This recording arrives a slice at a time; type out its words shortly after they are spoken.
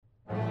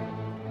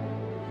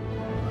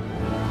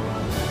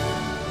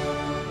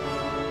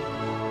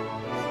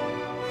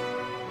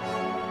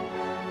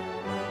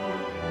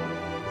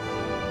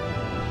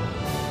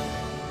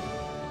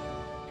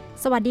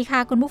สวัสดีค่ะ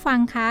คุณผู้ฟัง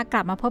คะก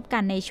ลับมาพบกั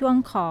นในช่วง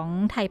ของ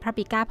ไทยพระ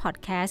ปิก้าพอด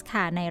แคสต์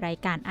ค่ะในราย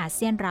การอาเ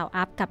ซียนราว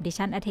อัพกับดิ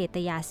ฉันอเทต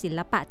ยาศิล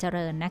ปะเจ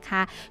ริญนะค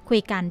ะคุย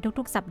กัน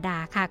ทุกๆสัปดา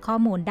ห์ค่ะข้อ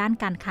มูลด้าน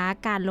การค้า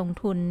การลง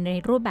ทุนใน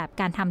รูปแบบ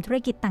การทำธุร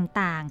กิจ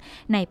ต่าง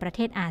ๆในประเท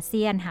ศอาเ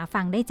ซียนหา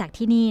ฟังได้จาก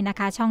ที่นี่นะ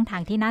คะช่องทา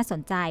งที่น่าส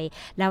นใจ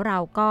แล้วเรา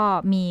ก็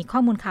มีข้อ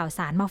มูลข่าวส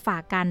ารมาฝา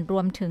กกันร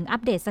วมถึงอั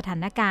ปเดตสถา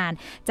นการณ์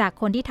จาก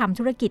คนที่ทำ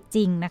ธุรกิจจ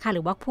ริงนะคะห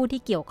รือว่าผู้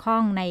ที่เกี่ยวข้อ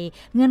งใน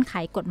เงื่อนไข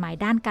กฎหมาย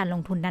ด้านการล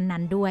งทุน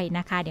นั้นๆด้วยน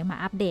ะคะเดี๋ยวมา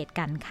อัปเดต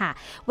กันค่ะ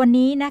วัน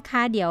นี้นะค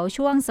ะเดี๋ยว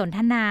ช่วงสนท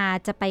นา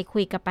จะไปคุ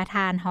ยกับประธ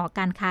านหอก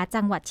ารค้า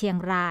จังหวัดเชียง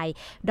ราย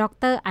ด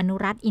ร.อนุ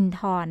รัตน์อินท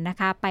ร์นะ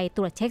คะไปต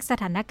รวจเช็คส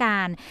ถานกา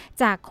รณ์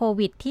จากโค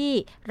วิดที่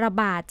ระ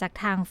บาดจาก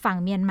ทางฝั่ง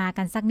เมียนมา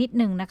กันสักนิด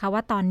นึงนะคะว่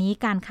าตอนนี้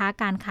การค้า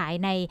การขาย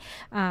ใน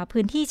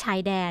พื้นที่ชาย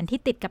แดนที่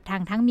ติดกับทา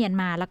งทั้งเมียน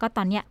มาแล้วก็ต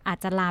อนนี้อาจ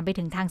จะลามไป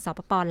ถึงทางสป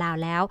ป.ลาว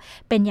แล้ว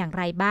เป็นอย่าง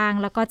ไรบ้าง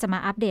แล้วก็จะมา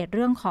อัปเดตเ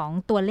รื่องของ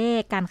ตัวเลข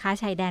การค้า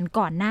ชายแดน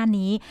ก่อนหน้า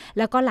นี้แ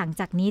ล้วก็หลัง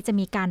จากนี้จะ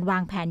มีการวา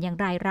งแผนอย่าง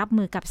ไรรับ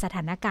มือกับสถ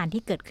านการณ์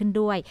ที่เกิดขึ้น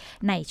ด้วย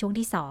ในช่วง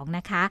ที่2น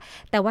ะคะ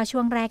แต่ว่าช่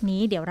วงแรก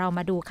นี้เดี๋ยวเราม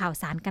าดูข่าว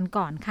สารกัน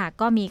ก่อนค่ะ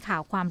ก็มีข่า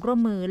วความร่วม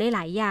มือหล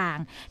ายๆอย่าง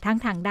ทั้ง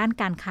ทางด้าน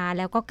การค้าแ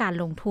ล้วก็การ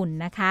ลงทุน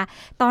นะคะ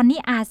ตอนนี้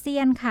อาเซี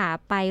ยนค่ะ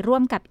ไปร่ว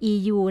มกับ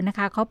EU นะค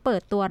ะเขาเปิ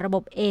ดตัวระบ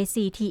บ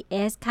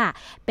ACTS ค่ะ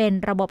เป็น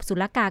ระบบศุ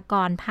ลกาก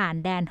รผ่าน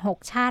แดน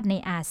6ชาติใน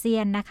อาเซีย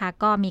นนะคะ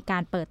ก็มีกา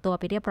รเปิดตัว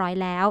ไปเรียบร้อย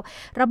แล้ว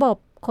ระบบ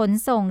ขน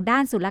ส่งด้า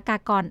นศุลกา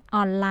กรอ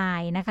อนไล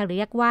น์นะคะเ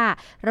รียกว่า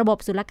ระบบ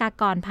ศุลกา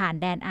กรผ่าน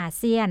แดนอา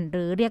เซียนห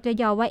รือเรียก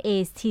ย่อๆว่า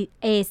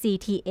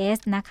ACTS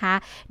นะคะ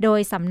โดย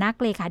สำนัก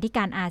เลขาธิก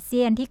ารอาเซี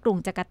ยนที่กรุง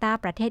จาการ์ตา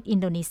ประเทศอิน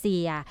โดนีเซี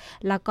ย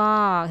แล้วก็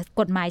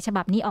กฎหมายฉ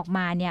บับนี้ออกม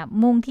าเนี่ย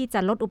มุ่งที่จะ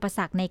ลดอุปส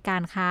รรคในกา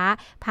รค้า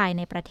ภายใ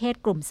นประเทศ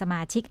กลุ่มสม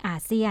าชิกอา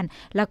เซียน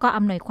แล้วก็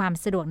อำนวยความ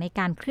สะดวกใน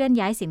การเคลื่อน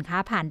ย้ายสินค้า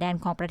ผ่านแดน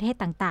ของประเทศ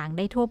ต่างๆไ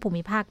ด้ทั่วภู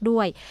มิภาคด้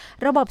วย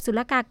ระบบศุ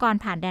ลกากร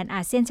ผ่านแดนอ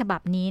าเซียนฉบั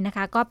บนี้นะค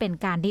ะก็เป็น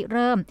การริเ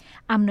ริ่ม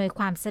อำนวย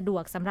ความสะดว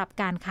กสำหรับ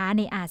การค้าใ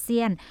นอาเซี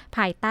ยนภ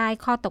ายใต้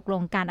ข้อตกล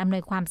งการอำนว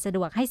ยความสะด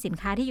วกให้สิน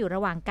ค้าที่อยู่ร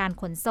ะหว่างการ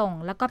ขนส่ง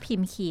แล้วก็พิ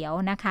มพ์เขียว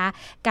นะคะ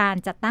การ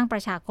จัดตั้งปร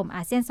ะชาคมอ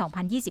าเซียน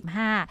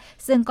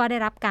 2025 ซึ่งก็ได้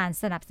รับการ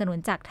สนับสนุน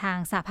จากทาง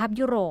สหภาพ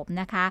ยุโรป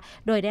นะคะ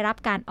โดยได้รับ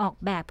การออก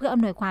แบบเพื่ออ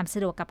ำนวยความส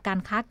ะดวกกับการ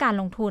ค้าการ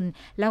ลงทุน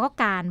แล้วก็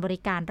การบริ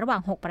การระหว่า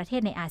ง6ประเท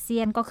ศในอาเซี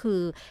ยนก็คื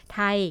อไท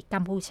ยกั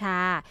มพูชา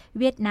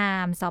เวียดนา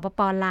มสปป.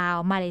ลาว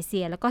มาเลเซี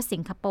ยแล้วก็สิ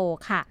งคโปร์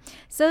ค่ะ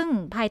ซึ่ง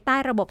ภายใต้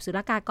ระบบศุล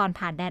กากร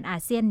ผ่านแดนอา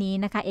เซียนนี้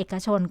นะคะเอก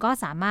ชนก็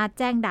สามารถ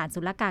แจ้งด่าน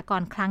ศุลกาก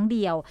รครั้งเ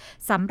ดียว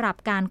สำหรับ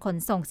การขน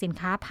ส่งสิน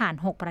ค้าผ่าน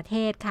6ประเท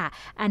ศค่ะ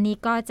อันนี้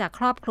ก็จะค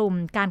รอบคลุม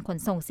การขน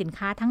ส่งสิน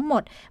ค้าทั้งหม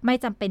ดไม่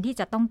จำเป็นที่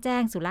จะต้องแจ้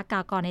งศุลกา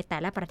กรในแต่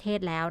ละประเทศ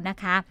แล้วนะ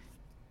คะ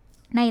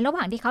ในระห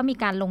ว่างที่เขามี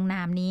การลงน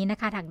ามนี้นะ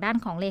คะทางด้าน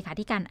ของเลขา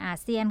ธิการอา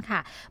เซียนค่ะ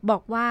บอ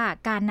กว่า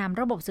การนำ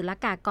ระบบศุล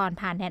กากร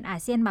ผ่านแดนอา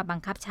เซียนมาบัง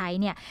คับใช้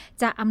เนี่ย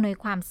จะอำนวย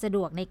ความสะด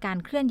วกในการ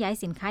เคลื่อนย้าย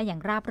สินค้าอย่าง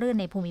ราบรื่น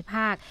ในภูมิภ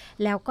าค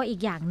แล้วก็อีก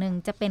อย่างหนึ่ง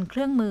จะเป็นเค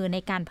รื่องมือใน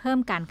การเพิ่ม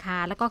การค้า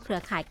แล้วก็เครื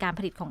อข่ายการผ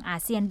ลิตของอา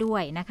เซียนด้ว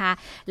ยนะคะ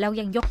แล้ว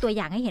ยังยกตัวอ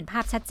ย่างให้เห็นภา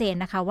พชัดเจน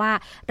นะคะว่า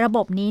ระบ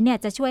บนี้เนี่ย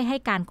จะช่วยให้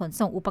การขน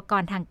ส่งอุปก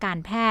รณ์ทางการ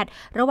แพทย์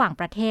ระหว่าง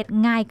ประเทศ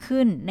ง่าย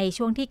ขึ้นใน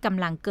ช่วงที่ก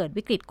ำลังเกิด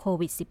วิกฤตโค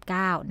วิด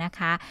 -19 นะค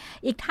ะ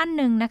อีกท่าน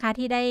หนึ่งนะคะ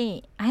ที่ได้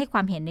ให้คว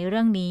ามเห็นในเ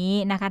รื่องนี้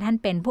นะคะท่าน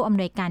เป็นผู้อำ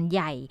นวยการใ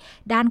หญ่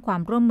ด้านควา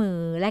มร่วมมือ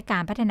และกา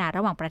รพัฒนาร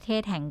ะหว่างประเท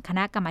ศแห่งคณ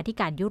ะกรรมาธิ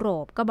การยุโร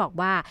ปก็บอก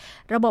ว่า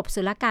ระบบ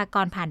ศุลกาก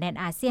รผ่านแดน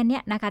อาเซียนเนี่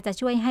ยนะคะจะ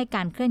ช่วยให้ก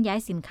ารเคลื่อนย้าย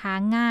สินค้า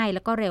ง่ายแ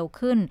ล้วก็เร็ว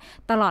ขึ้น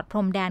ตลอดพร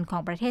มแดนขอ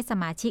งประเทศส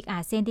มาชิกอ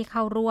าเซียนที่เข้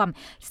าร่วม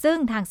ซึ่ง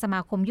ทางสม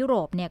าคมยุโร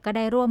ปเนี่ยก็ไ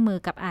ด้ร่วมมือ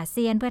กับอาเ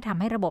ซียนเพื่อทำ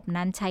ให้ระบบ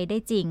นั้นใช้ได้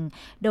จริง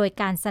โดย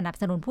การสนับ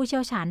สนุนผู้เชี่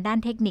ยวชาญด้าน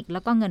เทคนิคแ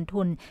ล้วก็เงิน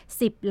ทุน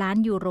10 ล้าน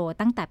ยูโร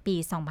ตั้งแต่ปี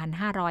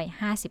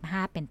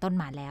 2555 เป็นต้น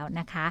มาแล้ว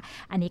นะคะ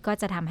อันนี้ก็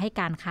จะทำให้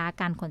การค้า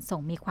การขนส่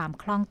งมีความ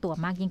คล่องตัว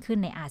มากยิ่งขึ้น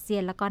ในอาเซีย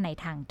นแล้วก็ใน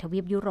ทางทวี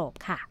ปยุโรป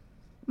ค่ะ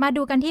มา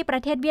ดูกันที่ปร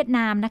ะเทศเวียดน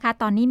ามนะคะ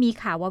ตอนนี้มี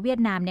ข่าวว่าเวีย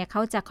ดนามเนี่ยเข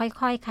าจะค่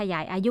อยๆขยา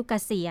ยอายุเก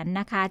ษียณ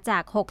นะคะจา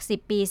ก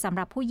60ปีสำห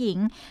รับผู้หญิง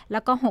แล้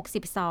วก็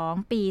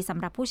62ปีสำ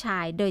หรับผู้ชา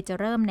ยโดยจะ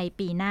เริ่มใน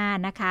ปีหน้า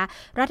นะคะ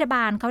รัฐบ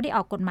าลเขาได้อ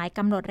อกกฎหมายก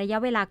ำหนดระยะ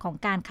เวลาของ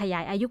การขยา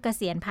ยอายุเก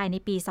ษียณภายใน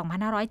ปี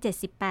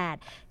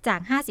2578จาก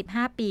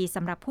55ปีส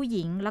ำหรับผู้ห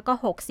ญิงแล้วก็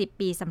60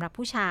ปีสำหรับ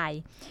ผู้ชาย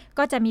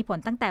ก็จะมีผล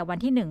ตั้งแต่วัน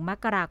ที่1ม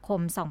กราค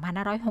ม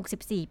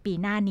2564ปี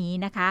หน้านี้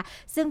นะคะ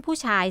ซึ่งผู้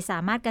ชายสา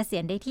มารถเกษี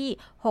ยณได้ที่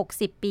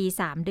60ปี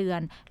3เดือ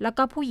นแล้ว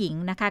ก็ผู้หญิง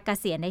นะคะเก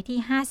ษียณได้ที่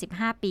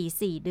55ปี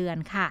4เดือน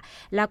ค่ะ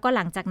แล้วก็ห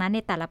ลังจากนั้นใน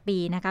แต่ละปี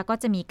นะคะก็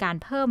จะมีการ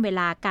เพิ่มเว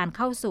ลาการเ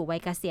ข้าสู่วั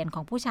ยเกษียณข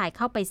องผู้ชายเ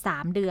ข้าไป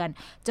3เดือน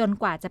จน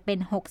กว่าจะเป็น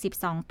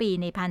62ปี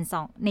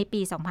ใน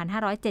ปี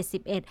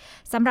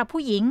2571สำหรับ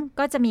ผู้หญิง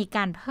ก็จะมีก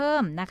ารเพิ่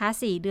มนะคะ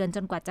4เดือนจ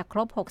นกว่าจะคร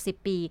บ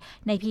60ปี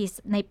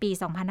ในปี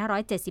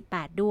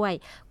2578ด้วย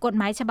กฎ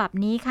หมายฉบับ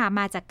นี้ค่ะ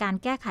มาจากการ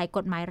แก้ไขก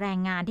ฎหมายแรง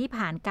งานที่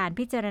ผ่านการ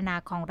พิจารณา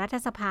ของรัฐ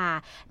สภา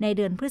ในเ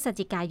ดือนพฤศ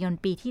จิกายน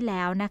ปีที่แ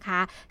ล้วนะค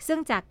ะซึ่ง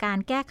จากการ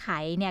แก้ไข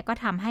เนี่ยก็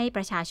ทำให้ป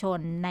ระชาชน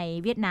ใน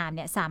เวียดนามเ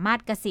นี่ยสามารถ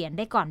เกษียณไ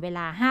ด้ก่อนเวล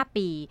า5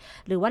ปี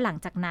หรือว่าหลัง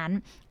จากนั้น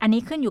อัน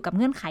นี้ขึ้นอยู่กับ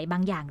เงื่อนไขบา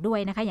งอย่างด้วย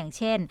นะคะอย่าง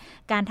เช่น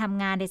การท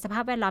ำงานในสภา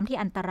พแวดล้อมที่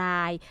อันตร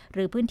ายห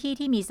รือพื้นที่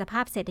ที่มีสภ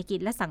าพเศรษฐกิจ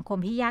และสังคม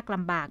ที่ยากล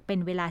ำบากเป็น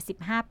เวลา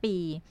15ปี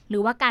หรื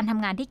อว่าการท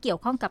ำงานที่เกี่ยว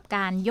ข้องกับก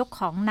ารยก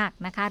ของหนัก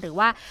นะคะหรือ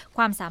ว่าค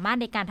วามสามารถ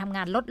ในการทำง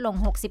านลดลง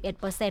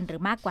 61% หรื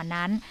อมากกว่า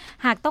นั้น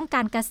หากต้องก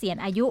ารเกษียณ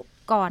อายุ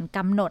ก่อนก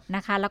ำหนดน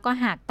ะคะแล้วก็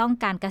หากต้อง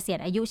การเกษียณ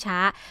อายุช้า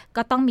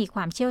ก็ต้องมีคว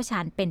ามเชี่ยวชา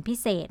ญเป็นพิ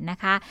เศษนะ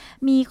คะ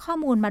มีข้อ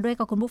มูลมาด้วย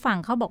กับคุณผู้ฟัง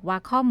เขาบอกว่า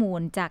ข้อมู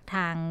ลจากท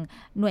าง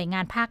หน่วยงา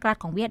นภาครัฐ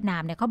ของเวียดนา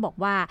มเนี่ยเขาบอก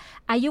ว่า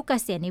อายุเก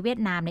ษียณในเวีย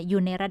ดนามเนี่ยอ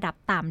ยู่ในระดับ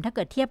ต่ำถ้าเ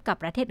กิดเทียบกับ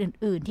ประเทศ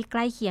อื่นๆที่ใก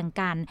ล้เคียง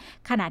กัน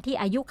ขณะที่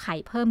อายุไข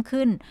เพิ่ม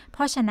ขึ้นเพ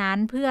ราะฉะนั้น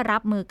เพื่อรั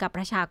บมือกับป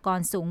ระชากร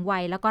สูงวั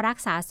ยแล้วก็รัก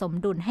ษาสม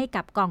ดุลให้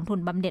กับกองทุน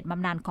บำเหน็จบ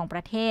ำนาญของป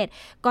ระเทศ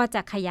ก็จ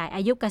ะขยายอ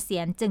ายุเกษี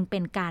ยณจึงเป็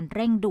นการเ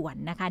ร่งด่วน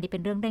นะคะนี่เป็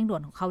นเรื่องเร่งด่ว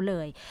นของเขาเล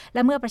ยแล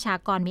ะเมื่อประชา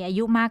กรมีอา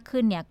ยุมาก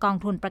ขึ้นเนี่ยกอง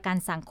ทุนประกัน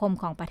สังคม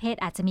ของประเทศ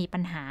อาจจะมีปั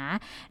ญหา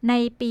ใน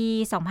ปี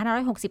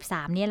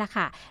2563เนี่ยแหละ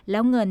ค่ะแล้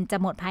วเงินจะ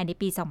หมดภายใน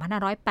ปี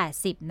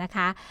2580นะค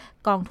ะ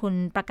กองทุน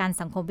ประกัน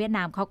สังคมเวียดน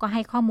ามเขาก็ใ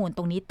ห้ข้อมูลต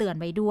รงนี้เตือน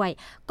ไว้ด้วย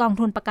กอง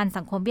ทุนประกัน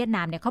สังคมเวียดน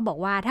ามเนี่ยเขาบอก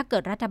ว่าถ้าเกิ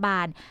ดรัฐบา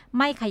ล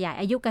ไม่ขยาย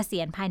อายุเกษี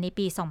ยณภายใน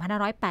ปี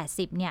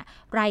2580เนี่ย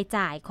ราย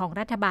จ่ายของ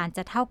รัฐบาลจ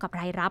ะเท่ากับ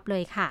รายรับเล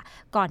ยค่ะ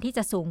ก่อนที่จ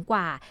ะสูงก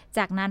ว่าจ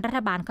ากนั้นรัฐ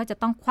บาลเขาจะ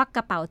ต้องควักก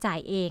ระเป๋าจ่าย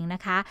เองน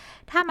ะคะ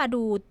ถ้ามา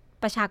ดู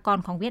ประชากร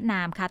ของเวียดน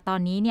ามค่ะตอน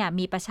นี้เนี่ย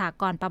มีประชา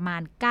กรประมา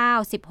ณ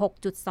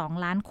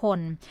 96.2 ล้านคน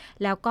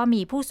แล้วก็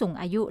มีผู้สูง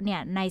อายุเนี่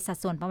ยในสัด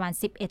ส่วนประมาณ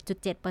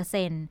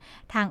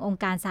 11.7% ทางอง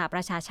ค์การสหป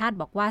ระชาชาติ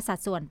บอกว่าสัด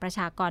ส่วนประช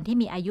ากรที่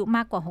มีอายุม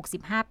ากกว่า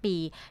65ปี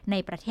ใน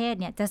ประเทศ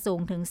เนี่ยจะสูง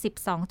ถึง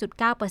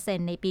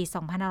 12.9% ในปี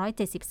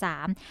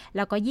 2573แ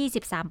ล้วก็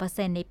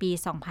 23% ในปี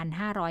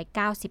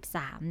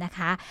 2593นะค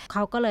ะเข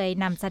าก็เลย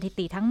นำสถิ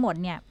ติทั้งหมด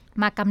เนี่ย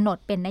มากำหนด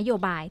เป็นนโย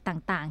บาย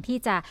ต่างๆที่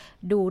จะ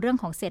ดูเรื่อง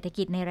ของเศรษฐ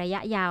กิจในระยะ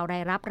ยาวรา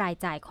ยรับราย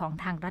จ่ายของ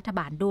ทางรัฐบ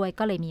าลด้วย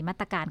ก็เลยมีมา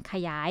ตรการข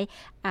ยาย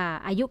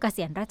อายุเก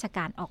ษียณราชก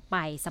ารออกไป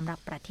สำหรับ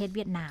ประเทศเ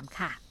วียดนาม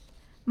ค่ะ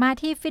มา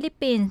ที่ฟิลิป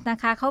ปินส์นะ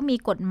คะเขามี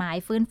กฎหมาย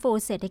ฟื้นฟู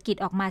เศรษฐกิจ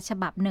ออกมาฉ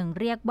บับหนึ่ง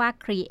เรียกว่า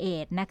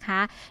Create นะคะ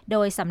โด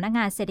ยสำนักง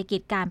านเศรษฐกิ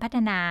จการพัฒ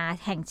นา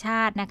แห่งช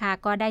าตินะคะ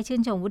ก็ได้ชื่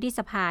นชมวุฒิส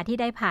ภาที่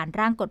ได้ผ่าน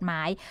ร่างกฎหม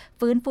าย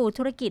ฟื้นฟู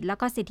ธุรกิจแล้ว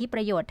ก็สิทธิป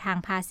ระโยชน์ทาง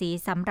ภาษี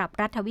สำหรับ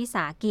รัฐวิส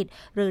าหกิจ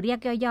หรือเรียก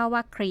ย่อๆว่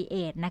า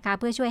Create นะคะ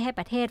เพื่อช่วยให้ป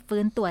ระเทศ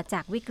ฟื้นตัวจ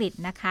ากวิกฤต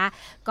นะคะ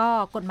ก็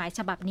กฎหมายฉ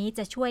บับนี้จ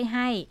ะช่วยใ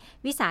ห้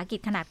วิสาหกิจ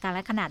ขนาดกลางแล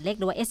ะขนาดเล็ก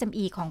หรือว่า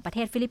SME ของประเท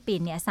ศฟิลิปปิน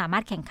ส์เนี่ยสามา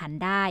รถแข่งขัน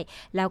ได้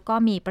แล้วก็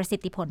มีประสิ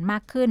ทธิผลม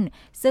ากขึ้น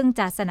ซึ่ง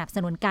จะสนับส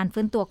นุนการ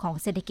ฟื้นตัวของ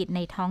เศรษฐกิจใน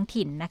ท้อง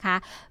ถิ่นนะคะ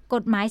ก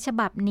ฎหมายฉ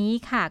บับนี้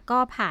ค่ะก็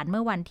ผ่านเ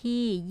มื่อวัน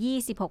ที่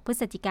26พฤ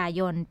ศจิกาย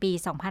นปี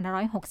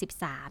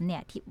2563เนี่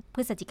ยพ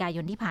ฤศจิกาย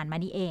นที่ผ่านมา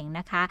นี้เอง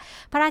นะคะ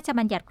พระราช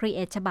บัญญัติ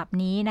Create ฉบับ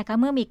นี้นะคะ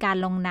เมื่อมีการ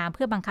ลงนามเ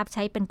พื่อบังคับใ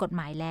ช้เป็นกฎห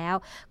มายแล้ว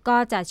ก็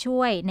จะช่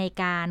วยใน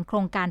การโคร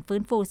งการฟื้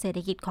นฟูเศรษฐ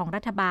กิจของ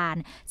รัฐบาล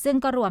ซึ่ง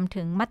ก็รวม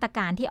ถึงมาตรก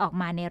ารที่ออก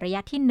มาในระย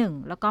ะที่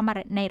1แล้วก็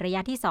ในระย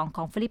ะที่2ข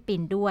องฟิลิปปิ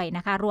นส์ด้วยน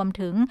ะคะรวม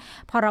ถึง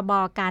พรบ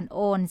การโอ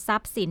นทรั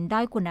พย์สินด้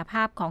อยคุณภ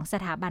าพของส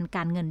ถาบันก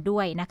ารเงินด้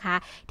วยนะคะ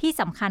ที่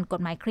สำคัญกฎ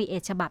หมาย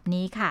Create ฉบับ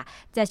นี้ค่ะ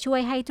จะช่วย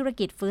ให้ธุร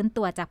กิจฟื้น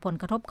ตัวจากผล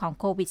กระทบของ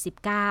โควิด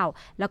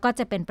 -19 แล้วก็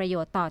จะเป็นประโย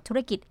ชน์ต่อธุร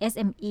กิจ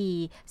SME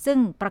ซึ่ง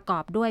ประกอ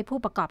บด้วยผู้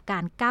ประกอบกา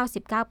ร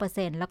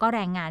 99% แล้วก็แร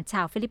งงานช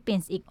าวฟิลิปปิน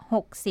ส์อีก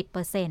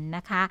 60% น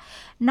ะคะ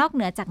นอกเห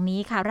นือจากนี้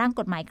ค่ะร่าง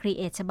กฎหมาย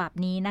Create ฉบับ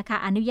นี้นะคะ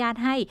อนุญาต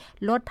ให้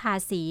ลดภา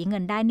ษีเงิ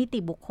นได้นิติ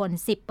บุคคล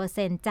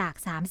 10% จาก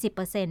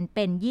 30% เ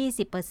ป็น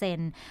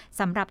 20%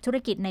 สำหรับธุร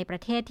กิจในปร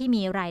ะเทศที่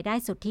มีรายได้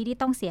สุทธิที่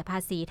ต้องเสียภา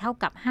ษีเท่า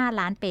กับ5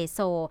ล้านเปโซ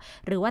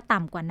หรือว่าต่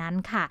ำกว่านั้น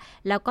ค่ะ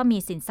แล้วก็มี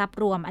สินทรัพย์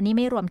รวมอันนี้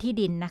ไม่รวมที่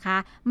ดินนะคะ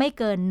ไม่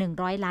เกิน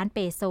100ล้านเป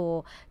โซ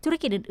ธุร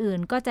กิจอื่น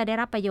ๆก็จะได้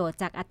รับประโยชน์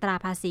จากอัตรา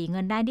ภาษีเงิ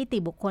นได้นิติ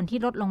บุคคลที่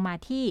ลดลงมา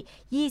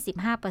ที่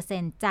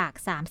 25% จาก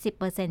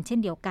 30% เช่น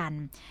เดียวกัน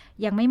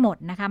ยังไม่หมด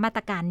นะคะมาต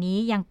รการนี้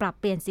ยังปรับ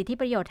เปลี่ยนสิทธิ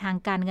ประโยชน์ทาง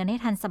การเงินให้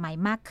ทันสมัย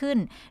มากขึ้น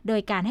โด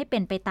ยการให้เป็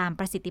นไปตาม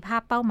ประสิทธิภา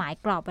พเป้าหมาย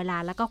กรอบเวลา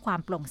และก็ความ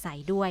โปร่งใส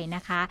ด้วยน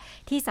ะคะ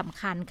ที่สำ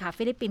คัญค่ะ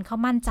ฟิลิปปินส์เขา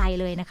มั่นใจ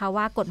เลยนะคะ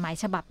ว่ากฎหมาย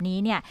ฉบับนี้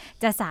เนี่ย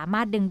จะสาม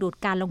ารถดึงดูด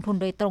การลงทุน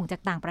โดยตรงจา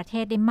กต่างประเท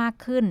ศได้มาก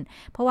ขึ้น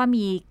เพราะว่า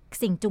มี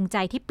สิ่งจูงใจ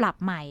ที่ปรับ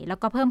ใหม่แล้ว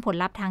ก็เพิ่มผล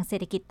ลัพธ์ทางเศร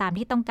ษฐกิจตาม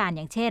ที่ต้องการอ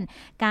ย่างเช่น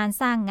การ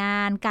สร้างงา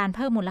นการเ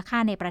พิ่มมูลค่า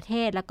ในประเท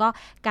ศแล้วก็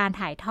การ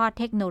ถ่ายทอด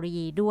เทคโนโล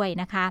ยีด้วย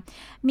นะคะ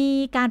มี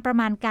การประ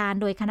มาณการ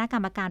โดยคณะกร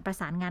รมการประ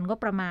สานงานงบ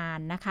ประมาณ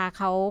นะคะเ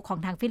ขาของ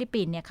ทางฟิลิป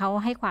ปินส์เนี่ยเขา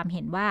ให้ความเ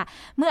ห็นว่า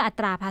เมื่ออัต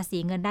ราภาษี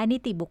เงินได้นิ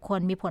ติบุคคล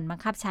มีผลบัง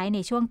คับใช้ใน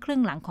ช่วงครึ่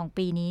งหลังของ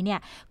ปีนี้เนี่ย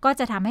ก็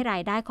จะทำให้รา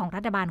ยได้ของ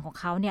รัฐบาลของ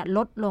เขาเนี่ยล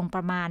ดลงป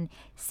ระมาณ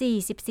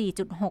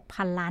 44.6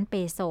 พันล้านเป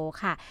โซ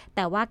ค่ะแ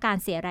ต่ว่าการ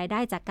เสียรายได้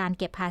จากการ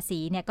เก็บภาษี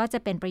เนี่ยก็จะ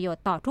เป็นประ ประโย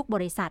ชน์ต่อทุกบ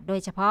ริษัทโด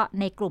ยเฉพาะ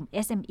ในกลุ่ม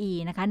SME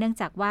นะคะเนื่อง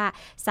จากว่า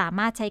สาม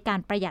ารถใช้การ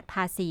ประหยัดภ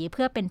าษีเ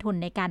พื่อเป็นทุน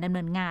ในการดำเ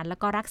นินงานแล้ว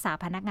ก็รักษา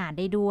พนักงานไ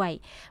ด้ด้วย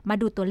มา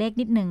ดูตัวเลข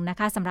นิดนึงนะ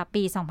คะสำหรับ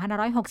ปี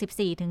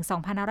2564ถึง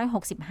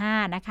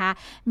2565นะคะ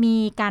มี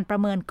การประ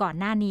เมินก่อน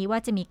หน้านี้ว่า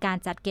จะมีการ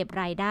จัดเก็บ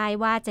รายได้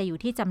ว่าจะอยู่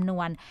ที่จำน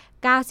วน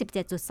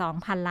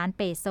 97.2 พันล้านเ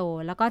ปโซ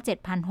แล้วก็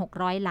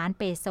 7,600 ล้าน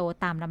เปโซ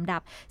ตามลำดั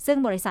บซึ่ง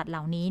บริษัทเห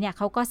ล่านี้เนี่ยเ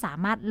ขาก็สา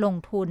มารถลง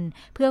ทุน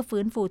เพื่อ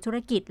ฟื้นฟูธุร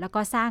กิจแล้ว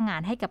ก็สร้างงา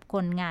นให้กับค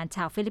นงานช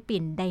าวฟิลิปปิ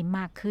นส์ได้ม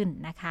ากขึ้น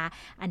นะคะ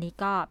อันนี้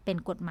ก็เป็น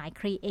กฎหมาย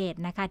Create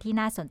นะคะที่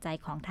น่าสนใจ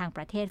ของทางป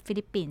ระเทศฟิ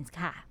ลิปปินส์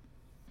ค่ะ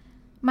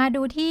มา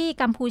ดูที่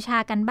กัมพูชา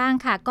กันบ้าง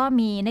ค่ะก็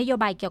มีนโย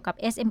บายเกี่ยวกับ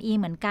SME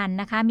เหมือนกัน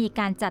นะคะมี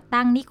การจัด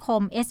ตั้งนิค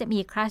ม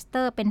SME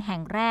Cluster เป็นแห่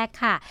งแรก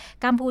ค่ะ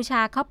กัมพูชา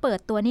เขาเปิด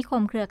ตัวนิค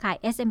มเครือข่าย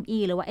SME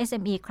หรือว่า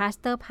SME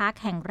Cluster Park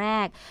แห่งแร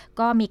ก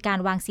ก็มีการ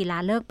วางศิลา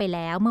ฤกษ์ไปแ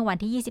ล้วเมื่อวัน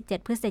ที่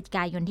27พฤศจิก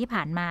ายนที่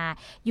ผ่านมา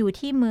อยู่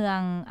ที่เมือง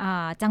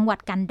จังหวัด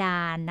กันด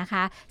ารนะค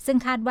ะซึ่ง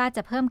คาดว่าจ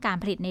ะเพิ่มการ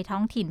ผลิตในท้อ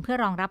งถิ่นเพื่อ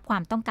รองรับควา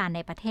มต้องการใน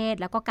ประเทศ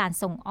แล้วก็การ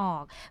ส่งออ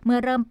กเมื่อ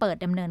เริ่มเปิด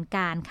ดำเนินก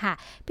ารค่ะ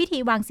พิธี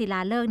วางศิล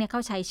าฤกษ์เนี่ยเข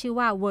าใช้ชื่อ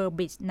ว่า World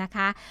Bridgeนะค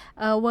ะ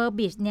World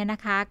Bridge เนี่ยน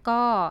ะคะ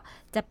ก็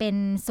จะเป็น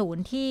ศูน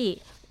ย์ที่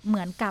เห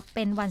มือนกับเ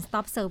ป็น one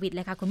stop service เ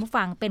ลยค่ะคุณผู้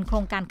ฟังเป็นโคร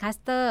งการคัส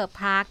เตอร์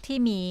พาร์คที่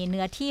มีเ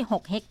นื้อที่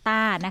6เฮกตา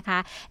ร์นะคะ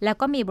แล้ว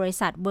ก็มีบริ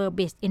ษัท World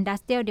Bridge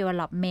Industrial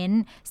Development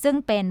ซึ่ง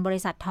เป็นบ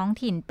ริษัทท้อง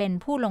ถิ่นเป็น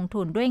ผู้ลง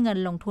ทุนด้วยเงิน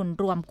ลงทุน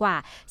รวมกว่า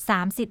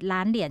30ล้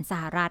านเหรียญส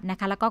หรัฐนะ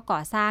คะแล้วก็ก่อ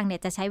สร้างเนี่ย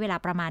จะใช้เวลา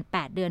ประมาณ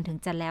8เดือนถึง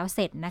จะแล้วเส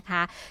ร็จนะค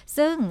ะ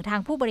ซึ่งทา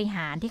งผู้บริห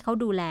ารที่เขา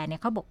ดูแลเนี่ย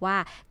เขาบอกว่า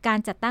การ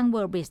จัดตั้ง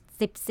World Bridge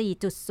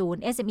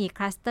 14.0 SME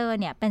Cluster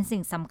เนี่ยเป็นสิ่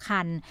งสำคั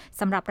ญ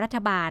สำหรับรัฐ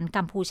บาล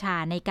กัมพูชา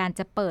ในการ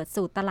จะเปิด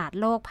สู่ตลาด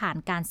โลกผ่าน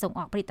การส่งอ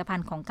อกผลิตภัณ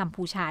ฑ์ของกัม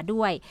พูชา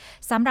ด้วย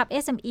สำหรับ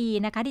SME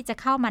นะคะที่จะ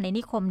เข้ามาใน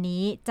นิคม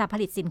นี้จะผ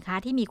ลิตสินค้า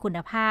ที่มีคุณ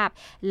ภาพ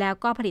แล้ว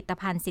ก็ผลิต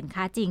ภัณฑ์สิน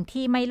ค้าจริง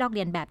ที่ไม่ลอกเ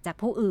ลียนแบบจาก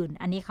ผู้อื่น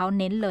อันนี้เขา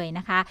เน้นเลยน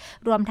ะคะ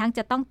รวมทั้งจ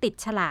ะต้องติด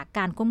ฉลากก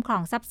ารคุ้มครอ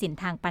งทรัพย์สิน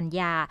ทางปัญ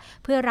ญา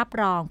เพื่อรับ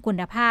รองคุ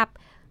ณภาพ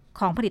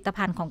ของผลิต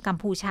ภัณฑ์ของกัม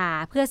พูชา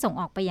เพื่อส่ง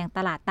ออกไปยังต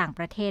ลาดต่างป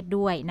ระเทศ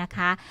ด้วยนะค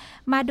ะ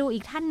มาดูอี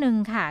กท่านหนึ่ง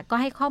ค่ะก็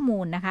ให้ข้อมู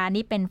ลนะคะ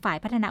นี่เป็นฝ่าย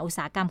พัฒนาอุตส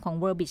าหกรรมของ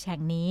World Bridge แห่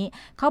งนี้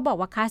เขาบอก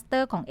ว่าคลัสเตอ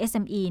ร์ของ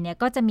SME เนี่ย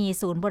ก็จะมี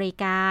ศูนย์บริ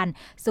การ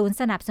ศูนย์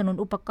สนับสนุน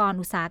อุปกรณ์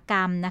อุตสาหกร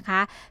รมนะค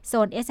ะโซ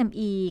น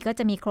SME ก็จ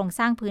ะมีโครงส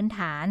ร้างพื้นฐ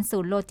านศู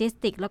นย์โลจิส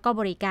ติกแล้วก็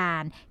บริกา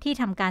รที่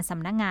ทำการส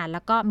ำนักงานแ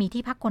ล้วก็มี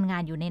ที่พักคนงา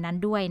นอยู่ในนั้น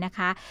ด้วยนะค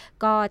ะ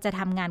ก็จะ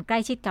ทำงานใกล้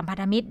ชิดกับพัน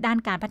ธมิตรด้าน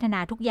การพัฒนา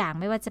ทุกอย่าง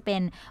ไม่ว่าจะเป็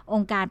นอ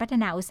งค์การพัฒ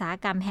นาอุตสาห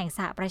กรรมแห่งส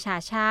หประชา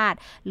ชาติ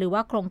หรือว่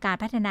าโครงการ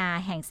พัฒนา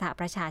แห่งสห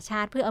ประชาชา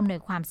ติเพื่ออำนวย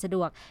ความสะด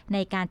วกใน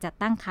การจัด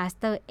ตั้งคลัส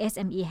เตอร์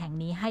SME แห่ง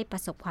นี้ให้ปร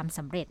ะสบความส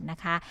ำเร็จนะ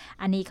คะ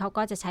อันนี้เขา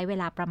ก็จะใช้เว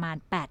ลาประมาณ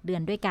8เดือ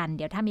นด้วยกันเ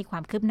ดี๋ยวถ้ามีควา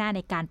มคืบหน้าใน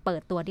การเปิ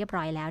ดตัวเรียบ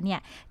ร้อยแล้วเนี่ย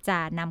จะ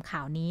นำข่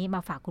าวนี้ม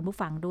าฝากคุณผู้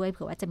ฟังด้วยเ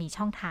ผื่อว่าจะมี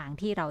ช่องทาง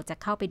ที่เราจะ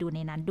เข้าไปดูใน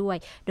นั้นด้วย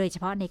โดยเฉ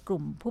พาะในก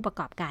ลุ่มผู้ประ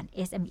กอบการ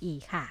SME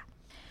ค่ะ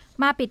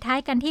มาปิดท้าย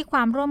กันที่คว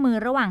ามร่วมมือ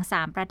ระหว่าง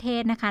3ประเท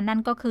ศนะคะนั่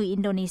นก็คืออิ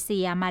นโดนีเซี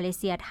ยมาเล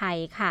เซียไทย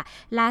ค่ะ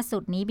ล่าสุ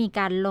ดนี้มีก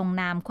ารลง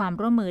นามความ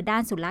ร่วมมือด้า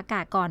นศุลก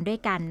ากรด้วย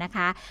กันนะค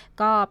ะ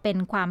ก็เป็น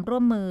ความร่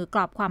วมมือก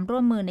รอบความร่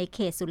วมมือในเข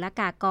ตศุล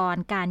กากร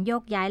การโย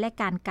กย้ายและ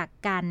การกัก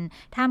กัน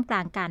ท่ามกล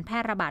างการแพร่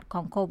ระบาดข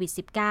องโควิด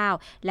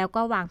 -19 แล้ว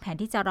ก็วางแผน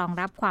ที่จะรอง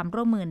รับความ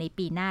ร่วมมือใน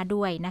ปีหน้า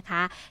ด้วยนะค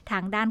ะทา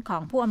งด้านขอ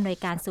งผู้อำนวย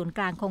การศูนย์ก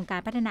ลางโครงการ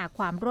พัฒนาค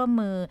วามร่วม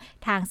มือ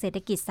ทางเศรษฐ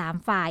กิจ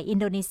3ฝ่ายอิน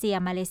โดนีเซีย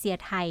มาเลเซีย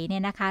ไทยเนี่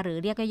ยนะคะหรือ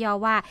เรียกย่อ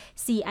ว่า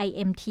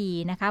CIMT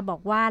นะคะบอ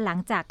กว่าหลัง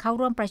จากเข้า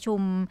ร่วมประชุ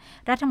ม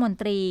รัฐมน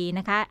ตรีน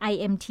ะคะ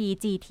IMT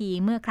GT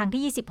เมื่อครั้ง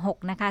ที่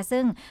26นะคะ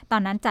ซึ่งตอ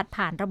นนั้นจัด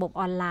ผ่านระบบ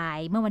ออนไล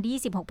น์เมื่อวัน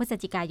ที่26พฤศ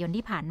จิกายน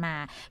ที่ผ่านมา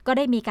ก็ไ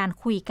ด้มีการ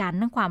คุยกันเ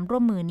รื่องความร่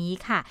วมมือนี้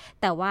ค่ะ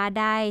แต่ว่า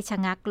ได้ชะ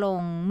งักล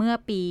งเมื่อ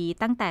ปี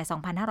ตั้งแต่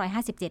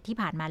2557ที่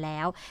ผ่านมาแล้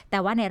วแต่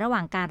ว่าในระหว่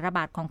างการระบ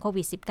าดของโค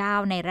วิด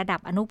 -19 ในระดับ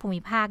อนุภู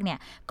มิภาคเนี่ย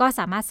ก็ส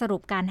ามารถสรุ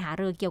ปการหา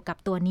รือเกี่ยวกับ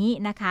ตัวนี้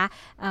นะคะ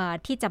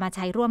ที่จะมาใ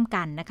ช้ร่วม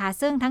กันนะคะ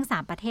ซึ่งทั้ง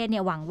3ประเทศเ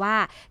นี่ยหวังว่า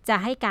จะ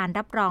ให้การ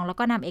รับรองแล้ว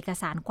ก็นำเอก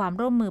สารความ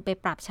ร่วมมือไป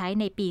ปรับใช้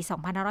ในปี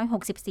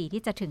2564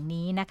ที่จะถึง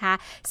นี้นะคะ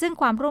ซึ่ง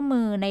ความร่วม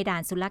มือในด่า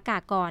นศุลกา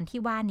กรที่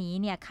ว่านี้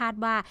เนี่ยคาด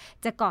ว่า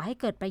จะก่อให้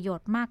เกิดประโยช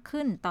น์มาก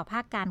ขึ้นต่อภา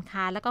คการค้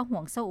าและก็ห่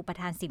วงโซ่อุป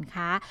ทานสิน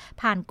ค้า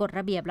ผ่านกฎ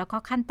ระเบียบแล้วก็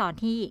ขั้นตอน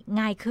ที่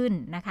ง่ายขึ้น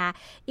นะคะ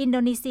อินโด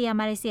นีเซีย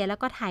มาเลเซียแล้ว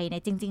ก็ไทยเนี่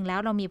ยจริงๆแล้ว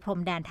เรามีพรม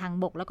แดนทาง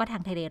บกแล้วก็ทา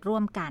งทะเลร่ว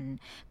มกัน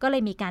ก็เล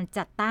ยมีการ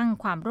จัดตั้ง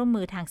ความร่วม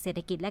มือทางเศรษฐ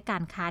กิจและกา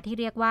รค้าที่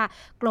เรียกว่า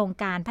โครง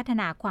การพัฒ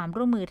นาความ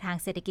ร่วมมือทาง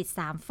เศรษฐกิจ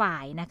3ฝ่า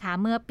ยนะคะ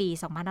เมื่อปี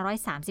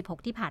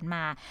2536ที่ผ่านม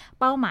า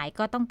เป้าหมาย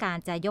ก็ต้องการ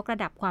จะยกระ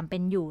ดับความเป็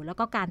นอยู่แล้ว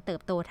ก็การเติ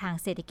บโตทาง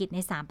เศรษฐกิจใน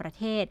3ประเ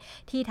ทศ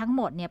ที่ทั้งห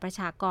มดเนี่ยประ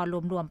ชากร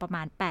รวมๆประม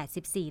าณ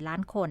84ล้า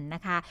นคนน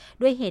ะคะ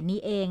ด้วยเหตุนี้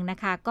เองนะ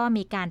คะก็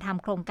มีการท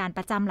ำโครงการป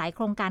ระจำหลายโค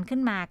รงการขึ้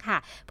นมาค่ะ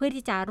เพื่อ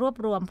ที่จะรวบ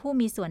รวมผู้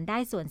มีส่วนได้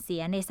ส่วนเสี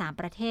ยใน3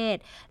ประเทศ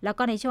แล้ว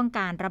ก็ในช่วงก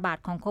ารระบาด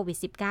ของโควิด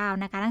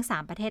 -19 นะคะทั้ง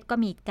3ประเทศก็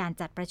มีการ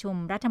จัดประชุม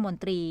รัฐมน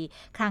ตรี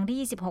ครั้ง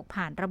ที่26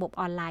ผ่านระบบ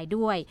ออนไลน์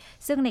ด้วย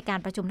ซึ่งในการ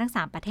ประชุมทั้ง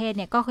3ประเทศเ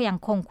นี่ยก็ยัง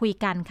คงคุย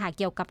กันค่ะเ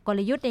กี่ยวกับก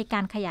ลยุทธ์ในกา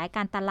รขยายก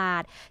ารตลา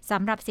ดส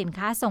ำหรับสิน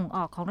ค้าส่งอ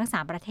อกของทั้ง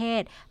3ประเท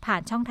ศผ่า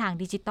นช่องทาง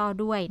ดิจิตอล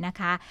ด้วยนะ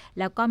คะ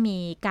แล้วก็มี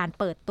การ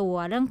เปิดตัว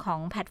เรื่องของ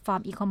แพลตฟอร์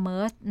มอีคอมเมิ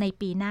ร์ซใน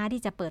ปีหน้า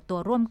ที่จะเปิดตัว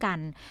ร่วมกัน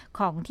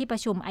ของที่ปร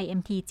ะชุม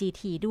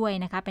IMT-GT ด้วย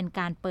นะคะเป็น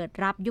การเปิด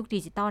รับยุคดิ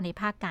จิตอลใน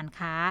ภาคการ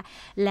ค้า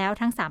แล้ว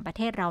ทั้ง3ประเ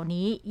ทศเหล่า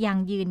นี้ยัง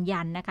ยืน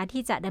ยันนะคะ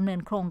ที่จะดำเนิน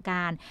โครง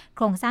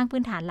สร้างพื้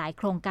นฐานหลายโ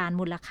ครงการ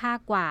มูลค่า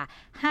กว่า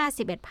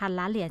51,000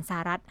 ล้านเหรียญสห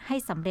รัฐให้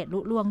สำเร็จลุ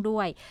ล่วงด้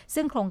วย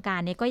ซึ่งโครงการ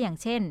นี้ก็อย่าง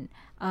เช่น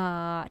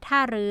ท่า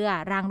เรือ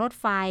รางรถ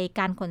ไฟ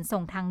การขน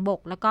ส่งทางบ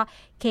กแล้วก็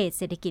เขตเ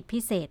ศรษฐกิจพิ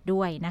เศษ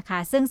ด้วยนะคะ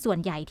ซึ่งส่วน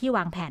ใหญ่ที่ว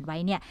างแผนไว้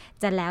เนี่ย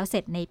จะแล้วเสร็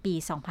จในปี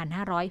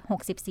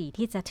 2564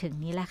 ที่จะถึง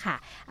นี้แหละค่ะ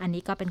อัน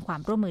นี้ก็เป็นควา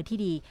มร่วมมือที่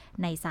ดี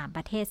ใน3ป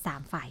ระเทศ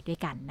3ฝ่ายด้วย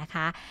กันนะค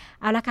ะ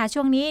เอาละค่ะ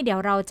ช่วงนี้เดี๋ยว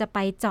เราจะไป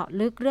เจาะ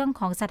ลึกเรื่อง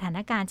ของสถาน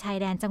การณ์ชาย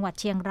แดนจังหวัด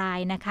เชียงราย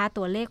นะคะ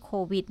ตัวเลขโค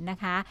วิดนะ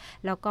คะ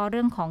แล้วก็เ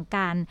รื่องของก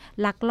าร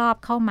ลักลอบ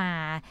เข้ามา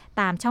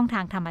ตามช่องท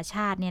างธรรมช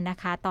าติเนี่ยนะ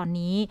คะตอน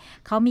นี้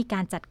เขามีกา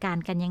รจัดการ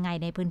กันยังไง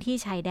ในพื้นที่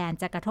ชายแดน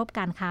จะกระทบก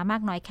ารค้ามา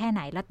กน้อยแค่ไห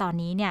นและตอน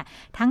นี้เนี่ย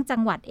ทั้งจั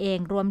งหวัดเอง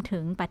รวมถึ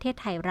งประเทศ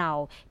ไทยเรา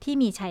ที่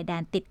มีชายแด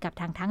นติดกับ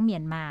ทั้งเมีย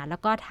นมาแล้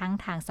วก็ทั้ง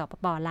ทางสป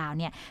ป.ลาว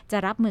เนี่ยจะ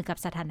รับมือกับ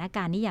สถานก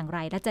ารณ์นี้อย่างไร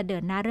และจะเดิ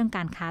นหน้าเรื่องก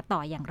ารค้าต่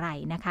ออย่างไร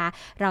นะคะ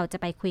เราจะ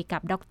ไปคุยกั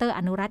บดร.อ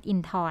นุรัตน์อิน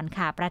ทร์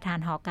ค่ะประธาน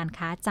หอการ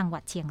ค้าจังหวั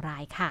ดเชียงรา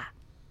ยค่ะ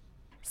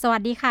สวั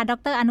สดีค่ะด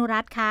ร.อนุรั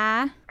ตน์ค่ะ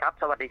ครับ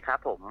สวัสดีครับ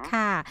ผม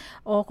ค่ะ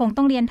คง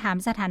ต้องเรียนถาม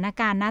สถาน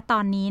การณ์ณตอ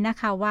นนี้นะ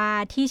คะว่า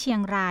ที่เชีย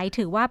งราย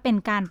ถือว่าเป็น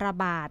การระ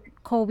บาด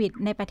โควิด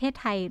ในประเทศ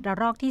ไทยระ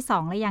ลอกที่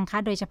2หรือยังคะ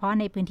โดยเฉพาะ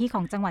ในพื้นที่ข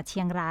องจังหวัดเชี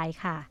ยงราย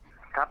ค่ะ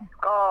ครับ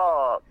ก็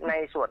ใน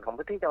ส่วนของ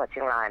พื้นที่จังหวัดเชี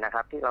ยงรายนะค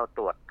รับที่เราต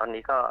รวจตอน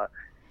นี้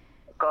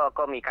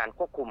ก็มีการค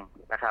วบคุม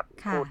นะครับ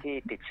ผู้ที่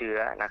ติดเชื้อ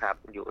นะครับ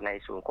อยู่ใน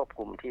ศูนย์ควบ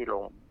คุมที่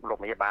โรง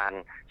พยาบาล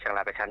เชียงร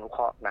ายประชานุเค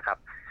ราะห์นะครับ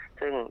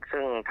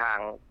ซึ่งทาง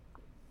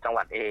จังห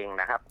วัดเอง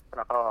นะครับแ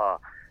ล้วก็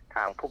ท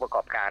างผู้ประก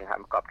อบการ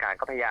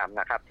ก็พยายาม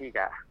นะครับที่จ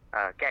ะ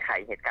แก้ไข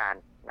เหตุการ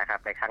ณ์นะครับ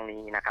ในครั้ง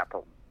นี้นะครับผ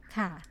ม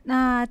ค่ะ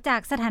จา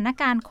กสถาน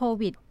การณ์โค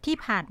วิดที่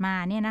ผ่านมา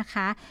เนี่ยนะค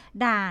ะ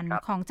ด่าน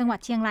ของจังหวัด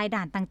เชียงราย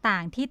ด่านต่า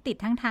งๆที่ติด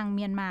ทั้งทางเ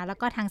มียนมาแล้ว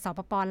ก็ทางสป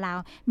ป.ลาว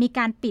มีก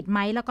ารปิดไหม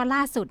แล้วก็ล่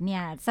าสุดเนี่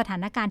ยสถา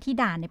นการณ์ที่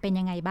ด่านเนี่ยเป็น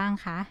ยังไงบ้าง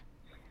คะ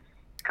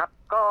ครับ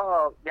ก็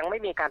ยังไม่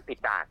มีการปิด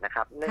ด่านนะค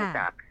รับเนื่อง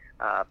จาก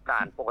ด่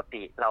านปก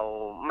ติเรา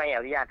ไม่อ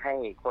นุญาตให้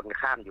คน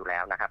ข้ามอยู่แล้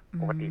วนะครับ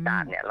ปกติด่า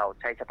นเนี่ยเรา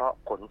ใช้เฉพาะ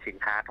ขนสิน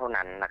ค้าเท่า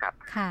นั้นนะครับ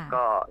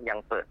ก็ยัง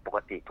เปิดปก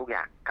ติทุกอ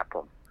ย่างครับผ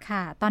มค่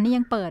ะตอนนี้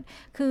ยังเปิด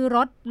คือ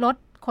รถ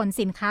ขน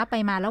สินค้าไป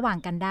มาระหว่าง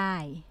กันได้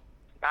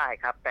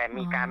ครับแต่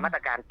มีการมาต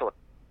รการต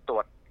ร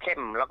วจเข้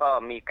มแล้วก็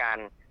มีการ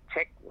เ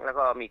ช็คแล้ว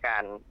ก็มีกา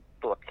ร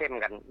ตรวจเข้ม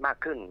กันมาก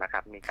ขึ้นนะค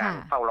รับมีการ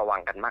เฝ้าระวั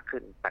งกันมาก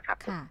ขึ้นนะครับ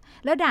ค่ะ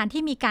แล้วด่าน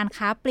ที่มีการ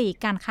ค้าปลีก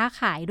การค้า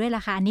ขายด้วยล่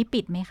ะคะอันนี้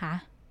ปิดไหมคะ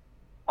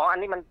อัน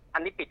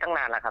นี้ปิดตั้งน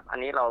านแล้วครับอัน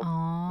นี้เรา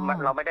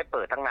ไม่ได้เ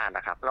ปิดตั้งนานน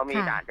ะครับเรามี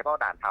ด่านเฉพาะ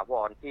ด่านถาว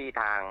รที่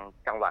ทาง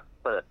จังหวัด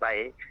เปิดไว้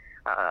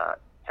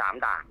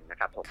3 ด่านนะ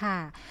ครับผมค่ะ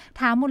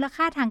ถามมูล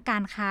ค่าทางกา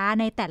รค้า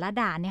ในแต่ละ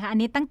ด่านเนี่ยค่ะอัน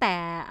นี้ตั้งแ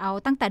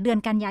ต่เดือน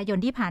กันยายน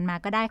ที่ผ่านมา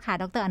ก็ได้ค่ะ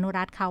ดร.อนุ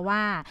รัตน์ค่ะว่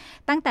า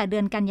ตั้งแต่เดื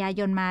อนกันยา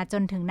ยนมาจ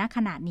นถึงณข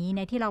ณะนี้ใ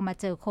นที่เรามา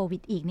เจอโควิ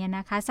ดอีกเนี่ยน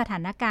ะคะสถา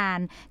นการ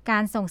ณ์กา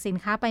รส่งสิน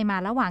ค้าไปมา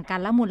ระหว่างกัน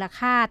และมูล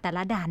ค่าแต่ล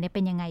ะด่านเนี่ยเ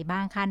ป็นยังไงบ้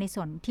างคะใน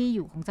ส่วนที่อ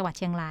ยู่ของจังหวัดเ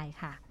ชียงราย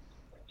ค่ะ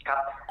ครั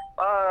บ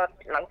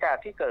หลังจาก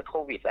ที่เกิดโค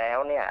วิดแล้ว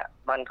เนี่ย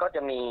มันก็จ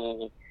ะ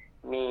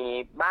มี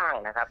บ้าง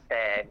นะครับแ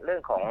ต่เรื่อ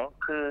งของ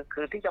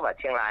คือที่จังหวัด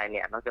เชียงรายเ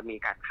นี่ยเราจะมี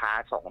การค้า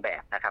2แบ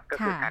บนะครับก็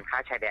คือการค้า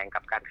ชายแดน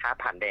กับการค้า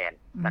ผ่านแดน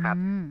นะครับ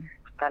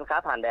การค้า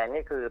ผ่านแดน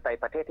นี่คือไป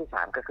ประเทศที่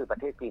3ก็คือประ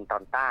เทศจีนตอ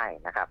นใต้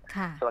นะครับ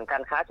ส่วนกา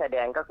รค้าชายแด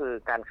นก็คือ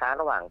การค้า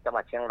ระหว่างจังห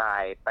วัดเชียงรา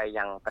ยไป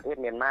ยังประเทศ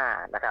เมียนมา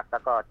นะครับแล้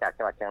วก็จาก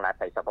จังหวัดเชียงราย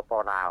ไปสปป.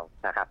ลาว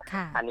นะครับ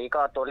อันนี้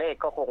ก็ตัวเลข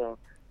ก็คง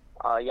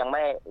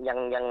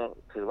ยัง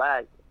ถือว่า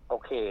โอ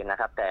เคนะ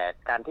ครับแต่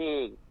การที่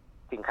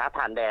สินค้า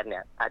ผ่านแดนเนี่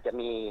ยอาจจะ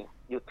มี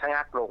หยุดชะ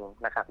งักลง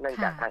นะครับเนื่อง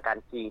จากทางการ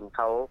จีนเ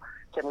ขา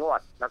เข้มงว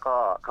ดแล้วก็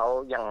เขา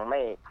ยังไ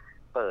ม่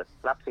เปิด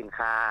รับสิน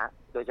ค้า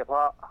โดยเฉพา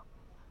ะ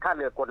ท่าเ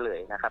รือกวนเหล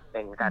ยนะครับเ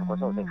ป็นการขน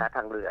ส่งสินค้าท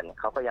างเรือเนี่ย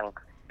เขาก็ยัง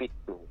ปิด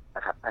อยู่น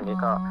ะครับอันนี้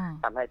ก็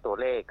ทำให้ตัว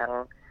เลขทั้ง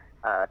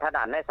ถ้า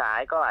ด่านแม่สาย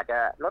ก็อาจจะ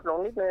ลดลง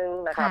นิดนึง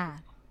นะครับ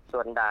ส่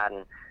วนด่าน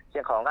เชี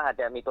ยงของก็อาจ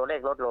จะมีตัวเลข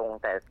ลดลง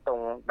แต่ตรง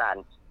ด่าน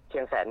เชี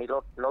ยงแสนนี่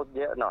ลด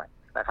เยอะหน่อย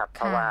นะครับเ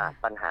พราะว่า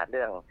ปัญหาเ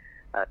รื่อง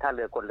ท่าเ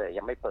รือกวนเหลย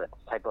ยังไม่เปิด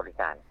ใช้บริ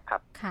การครั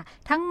บค่ะ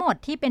ทั้งหมด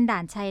ที่เป็นด่า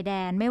นชายแด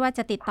นไม่ว่าจ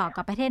ะติดต่อ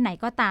กับประเทศไหน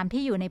ก็ตาม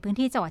ที่อยู่ในพื้น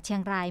ที่จังหวัดเชีย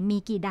งรายมี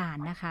กี่ด่าน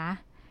นะคะ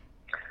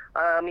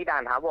มีด่า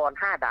นถาวร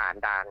5 ด่า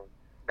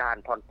น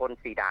ผ่อนปลน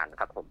4 ด่าน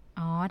ครับผม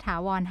ถา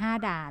วร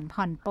5 ด่าน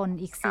ผ่อนปลน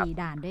อีก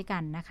4 ด่านด้วยกั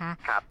นนะคะ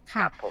ครับค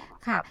รับผม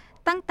ค่ะ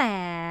ตั้งแต่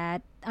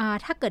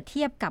ถ้าเกิดเ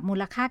ทียบกับมู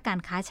ลค่าการ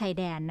ค้าชาย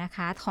แดนนะค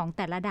ะของแ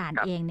ต่ละด่าน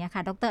เองเนี่ยค่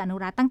ะดร.อนุ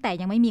รัตน์ตั้งแต่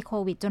ยังไม่มีโค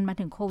วิดจนมา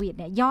ถึงโควิด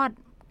เนี่ยยอด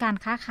การ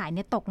ค้าขายเ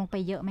นี่ยตกลงไป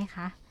เยอะไหมค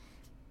ะ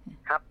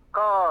ครับ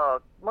ก็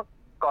เมื่อ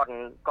ก่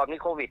อนมี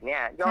โควิดเนี่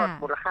ยยอด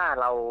มูลค่า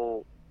เรา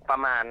ประ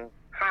มาณ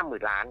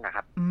 50,000 ล้านนะค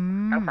รับ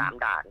ทั้ง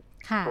3 ด่าน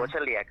ตัวเฉ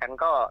ลี่ยกัน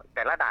ก็แ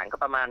ต่ละด่านก็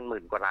ประมาณ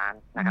10,000 กว่าล้าน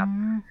นะครับ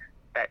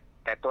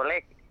แต่ตัวเล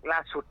ขล่า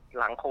สุด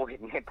หลังโควิด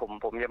เนี่ย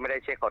ผมยังไม่ได้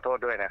เช็คขอโทษ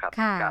ด้วยนะครับ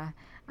ค่ะครับ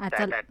อาจแ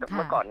ต่จะเ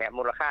มื่อก่อนเนี่ย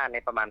มูลค่าใน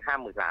ประมาณ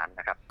 50,000 ล้าน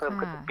นะครับเพิ่ม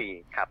ขึ้นทุกปี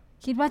ครับ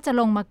คิดว่าจะ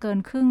ลงมาเกิน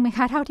ครึ่งไหมค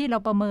ะเท่าที่เรา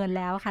ประเมิน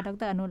แล้วค่ะด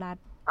ร.อนุรัต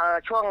น์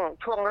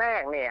ช่วงแร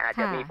กเนี่ยอาจ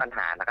จะมีปัญห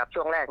านะครับ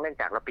ช่วงแรกเนื่อง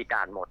จากเราปิดด่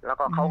านหมดแล้ว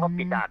ก็เขาก็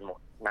ปิดด่านหมด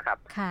นะครับ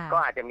ก็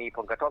อาจจะมีผ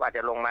ลกระทบอาจจ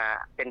ะลงมา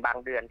เป็นบาง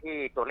เดือนที่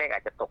ตัวเลขอ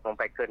าจจะตกลง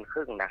ไปเกินค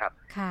รึ่งนะครับ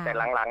แต่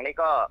หลังๆนี่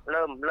ก็เ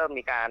ริ่ม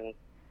มีการ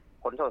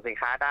ขนส่งสิน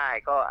ค้าได้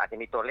ก็อาจจะ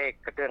มีตัวเลข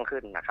กระเตื้อง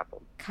ขึ้นนะครับผ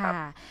มค่ะ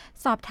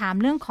สอบถาม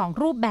เรื่องของ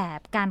รูปแบบ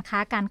การค้า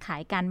การขา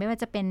ยกันไม่ว่า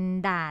จะเป็น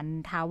ด่าน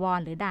ถาวร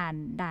หรือด่าน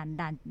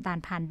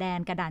ผ่านแดน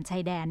กับด่านชา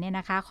ยแดนเนี่ย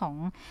นะคะของ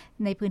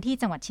ในพื้นที่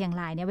จังหวัดเชียง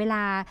รายเนี่ยเวล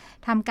า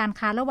ทำการ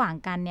ค้าระหว่าง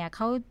กันเนี่ยเข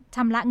าช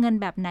ำระเงิน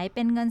แบบไหนเ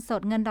ป็นเงินส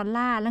ดเงินดอลล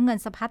าร์และเงิน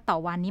สะพัดต่อ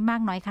วันนี้มา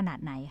กน้อยขนาด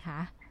ไหนคะ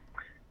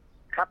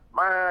ครับ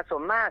ส่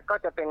วนมากก็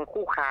จะเป็น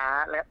คู่ค้า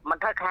และมัน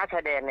ถ้าค้าชา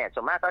ยแดนเนี่ยส่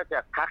วนมากก็จะ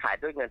ค้าขาย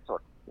ด้วยเงินส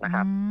ดนะค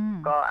รับ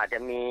ก็อาจจะ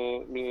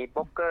มีโบ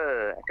รกเกอ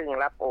ร์ซึ่ง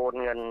รับโอน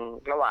เงิน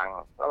ระห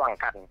ว่าง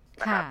กัน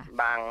นะครับ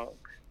บาง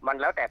มัน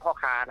แล้วแต่พ่อ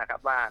ค้านะครับ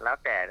ว่าแล้ว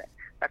แต่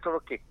นักธุร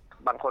กิจ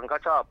บางคนก็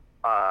ชอบ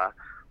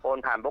โอน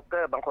ผ่านโบรกเก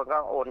อร์บางคนก็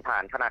โอนผ่า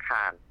นธนาค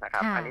ารนะค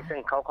รับอันนี้ซึ่ง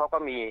เขาก็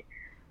มี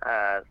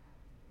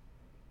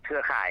เครื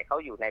อข่ายเขา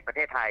อยู่ในประเท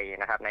ศไทย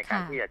นะครับในกา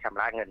รที่จะชำ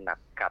ระเงินนะ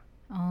ครับ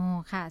อ๋อ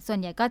ค่ะส่วน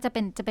ใหญ่ก็จะเ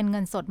ป็นเงิ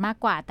นสดมาก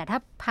กว่าแต่ถ้า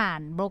ผ่า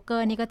นโบรกเกอ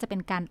ร์นี่ก็จะเป็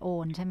นการโอ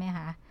นใช่ไหมค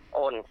ะโอ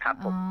นครับ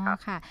ผมครับ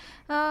ค่ะ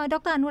ด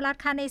ร.อนุรัต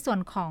น์คะในส่วน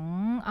ของ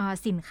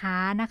สินค้า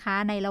นะคะ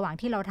ในระหว่าง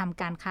ที่เราท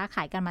ำการค้าข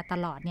ายกันมาต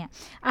ลอดเนี่ย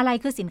อะไร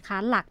คือสินค้า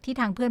หลักที่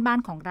ทางเพื่อนบ้าน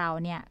ของเรา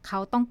เนี่ยเขา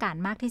ต้องการ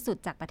มากที่สุด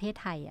จากประเทศ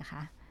ไทยอะค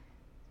ะ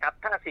ครับ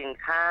ถ้าสิน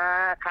ค้า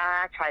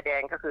ชายแด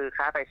นก็คือ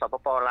ค้าไปสป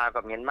ป.ลาว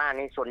กับเมียนมา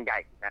นี่ส่วนใหญ่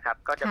นะครับ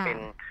ก็จะเป็น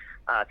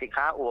สิน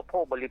ค้าอุปโภ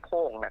คบริโภ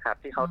คนะครับ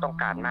ที่เขาต้อง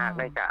การมากเ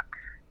นื่องจาก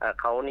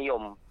เขานิย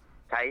ม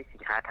ใช้สิ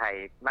นค้าไทย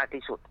มาก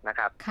ที่สุดนะค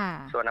รับ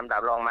ส่วนลำดั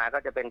บรองมาก็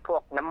จะเป็นพว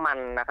กน้ำมัน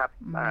นะครับ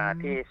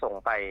ที่ส่ง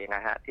ไปน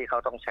ะฮะที่เขา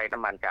ต้องใช้น้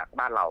ำมันจาก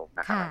บ้านเรา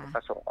นะครับก็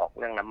ส่งออก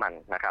เรื่องน้ำมัน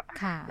นะครับ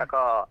แล้ว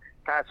ก็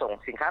ถ้าส่ง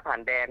สินค้าผ่า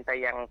นแดนไป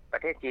ยังปร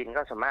ะเทศจีน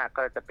ก็ส่วนมาก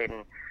ก็จะเป็น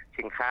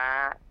สินค้า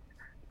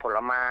ผล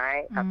ไม้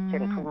ครับเช่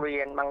นทุเรี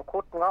ยนมังคุ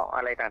ดเงาะอ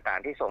ะไรต่าง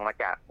ๆที่ส่งมา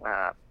จาก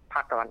ภ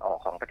าคตะวันออก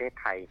ของประเทศ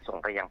ไทยส่ง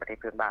ไปยังประเทศ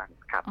เพื่อนบ้าน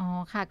ครับอ๋อ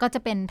ค่ะก็จะ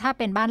เป็นถ้า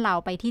เป็นบ้านเรา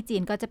ไปที่จี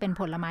นก็จะเป็น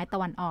ผลไม้ตะ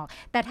วันออก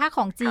แต่ถ้าข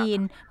องจีน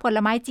ผล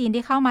ไม้จีน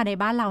ที่เข้ามาใน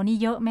บ้านเรานี่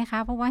เยอะไหมคะ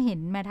เพราะว่าเห็น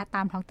แม้ต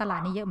ามท้องตลาด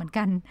นี่เยอะเหมือน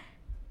กัน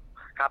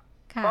ครับ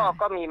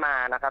ก็มีมา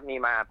นะครับมี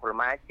มาผล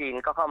ไม้จีน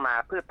ก็เข้ามา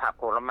พืชผัก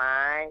ผลไม้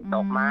ด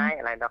อกไม้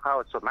อะไรแล้วเข้า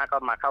ส่วนมากก็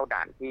มาเข้าด่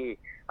านที่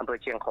อำเภอ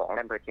เชียงของแล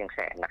ะอำเภอเชียงแส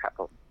นนะครับ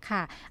ผมค่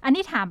ะอัน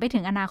นี้ถามไปถึ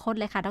งอนาคต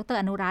เลยค่ะดร.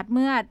อนุรัตน์เ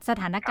มื่อส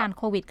ถานการณ์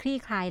โควิดคลี่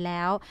คลายแ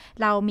ล้ว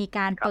เรามีก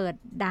ารเปิด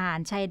ด่าน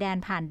ชายแดน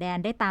ผ่านแดน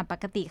ได้ตามป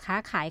กติค้า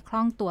ขายคล่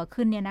องตัว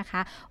ขึ้นเนี่ยนะค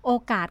ะโอ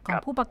กาสของ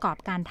ผู้ประกอบ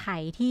การไท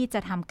ยที่จะ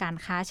ทำการ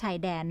ค้าชาย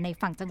แดนใน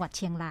ฝั่งจังหวัดเ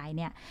ชียงรายเ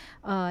นี่ย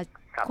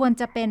ควร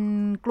จะเป็น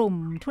กลุ่ม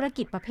ธุร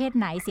กิจประเภท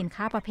ไหนสิน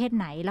ค้าประเภท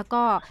ไหนแล้ว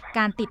ก็ก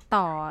ารติด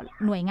ต่อ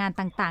หน่วยงาน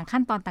ต่างๆ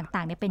ขั้นตอนต่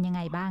างๆเนี่ยเป็นยังไ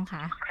งบ้างค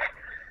ะ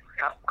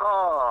ครับก็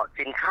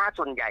สินค้า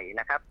ส่วนใหญ่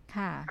นะครับ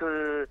คื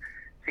อ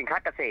สินค้า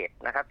เกษตร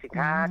นะครับสิน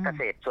ค้าเก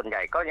ษตรส่วนให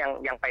ญ่ก็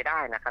ยังไปได้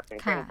นะครับอย่า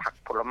งเช่นผัก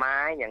ผลไม้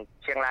อย่าง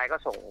เชียงรายก็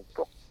ส่งพ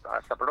วก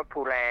สับปะรด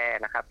ภูแล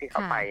นะครับที่เข้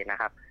าไปนะ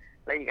ครับ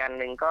และอีกอัน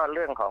หนึ่งก็เ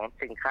รื่องของ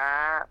สินค้า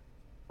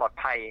ปลอด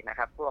ภัยนะค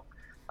รับพวก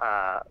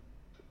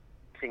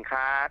สิน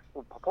ค้า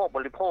อุปโภคบ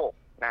ริโภค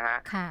นะฮะ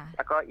แ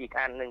ล้วก็อีก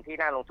อันหนึ่งที่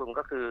น่าลงทุน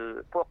ก็คือ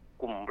พวก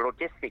กลุ่มโล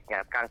จิสติกส์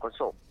การขน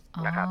ส่ง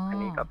นะครับอัน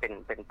นี้ก็เป็น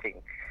สิ่ง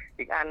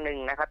อีกอันหนึ่ง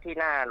นะครับที่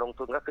น่าลง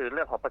ทุนก็คือเ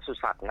รื่องของปศุ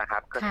สัตว์นะครั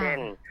บก็เช่น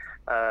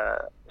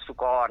สุ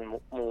กร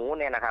หมู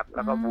เนี่ยนะครับแ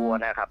ล้วก็วัว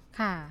นะครับ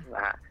น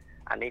ะฮะ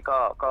อันนี้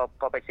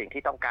ก็เป็นสิ่ง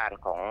ที่ต้องการ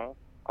ขอ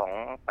ง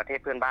ประเทศ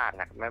เพื่อนบ้าน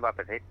นะไม่ว่า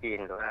ประเทศจีน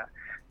หรือว่า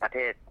ประเท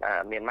ศ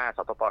เมียนมาส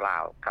ปป.ลา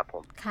วครับผ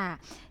มค่ะ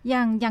อ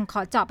ย่างข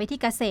อเจาะไปที่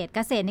เกษต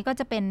รนี่ก็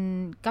จะเ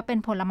ป็น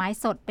ผลไม้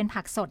สดเป็น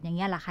ผักสดอย่างเ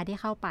งี้ยเหรอคะที่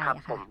เข้าไปอ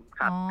ะค่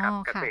ะครับ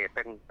เกษตรเ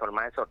ป็นผลไ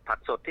ม้สดผัก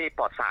สดที่ป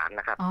ลอดสาร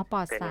นะครับปล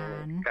อดสา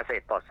รเกษ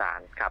ตรปลอดสาร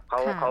ครับเ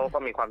ขาก็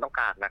มีความต้อง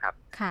การนะครับ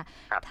ค่ะ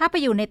ถ้าไป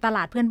อยู่ในตล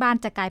าดเพื่อนบ้าน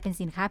จะกลายเป็น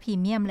สินค้าพรี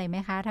เมียมเลยไหม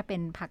คะถ้าเป็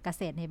นผักเก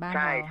ษตรในบ้านเ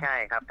ราใช่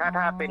ครับ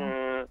ถ้าเป็น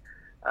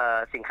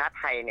สินค้า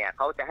ไทยเนี่ยเ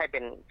ขาจะให้เป็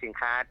นสิน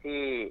ค้า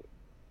ที่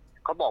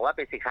เขาบอกว่าเ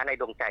ป็นสินค้าใน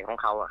ดวงใจของ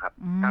เขาครับ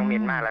ทั้งเมี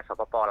ยนมาและส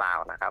ปป.ลาว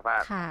นะครับว่า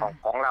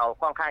ของเรา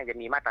ค่อนข้างจะ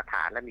มีมาตรฐ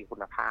านและมีคุ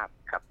ณภาพ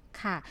ครับ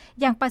ค่ะ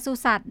อย่างปศุ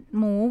สัตว์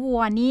หมูวั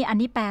วนี่อัน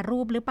นี้แปรรู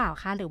ปหรือเปล่า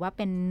คะหรือว่าเ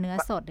ป็นเนื้อ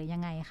สดหรือยั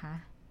งไงคะ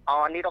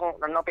อันนี้ต้อ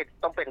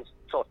งเป็น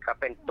สดครับ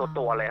เป็น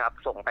ตัวเลยครับ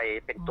ส่งไป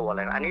เป็นตัวเล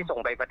ยอันนี้ส่ง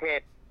ไปประเทศ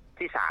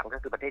ที่3ก็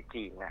คือประเทศ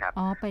จีนนะครับ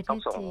ต้อ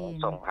ง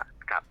ส่ง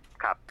ค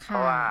รับเพร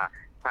าะว่า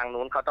ทาง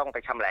นู้นเขาต้องไป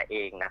ชำแหละเอ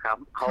งนะครับ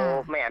เขา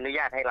ไม่อนุญ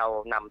าตให้เรา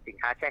นำสิน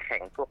ค้าแช่แข็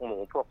งพวกหมู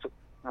พวก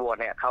วัว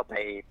เนี่ยเข้าไป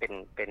เ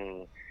ป็น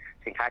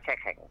สินค้าแช่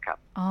แข็งครับ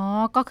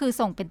ก็คือ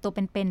ส่งเป็นตัวเ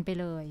ป็นๆไป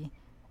เลย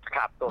ค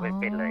รับตัวเ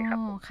ป็นๆเลยครับ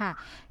ค่ะ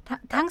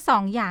ทั้ง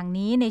2อย่าง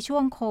นี้ในช่ว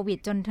งโควิด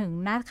จนถึง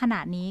ณขณ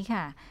ะนี้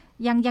ค่ะ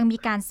ยังมี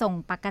การส่ง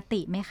ปก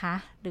ติไหมคะ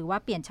หรือว่า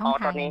เปลี่ยนช่อง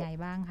ทางยังไง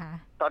บ้างคะ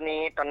ตอน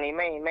นี้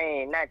ไม่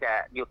น่าจะ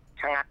หยุด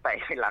ชะงักไป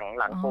ห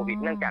ลังโควิด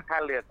เนื่องจากท่า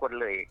เรือกวน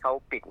เลยเขา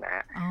ปิดนะฮ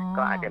ะ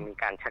ก็อาจจะมี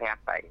การชะงัก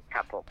ไปค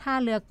รับผมท่า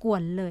เรือกว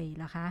นเลยเ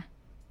หรอคะ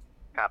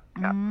ครับ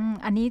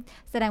อันนี้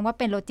แสดงว่า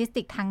เป็นโลจิส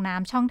ติกทางน้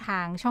ำช่อง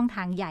ท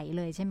างใหญ่เ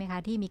ลยใช่ไหมคะ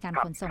ที่มีการ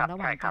ขนส่งระ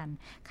หว่างกัน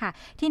ค่ะ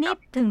ทีนี้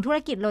ถึงธุร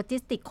กิจโลจิ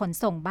สติกขน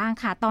ส่งบ้าง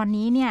ค่ะตอน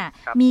นี้เนี่ย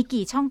มี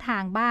กี่ช่องทา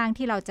งบ้าง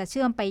ที่เราจะเ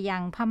ชื่อมไปยั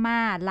งพม่า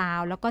ลา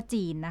วแล้วก็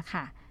จีนนะค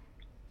ะ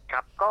ค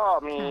รับก็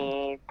มี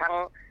ทั้ง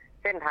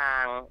เส้นทา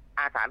ง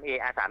R3A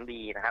R3B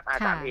นะครับ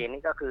R3A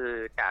นี่ก็คือ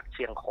จากเ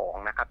ชียงของ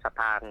นะครับสะพ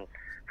าน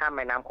ข้ามแ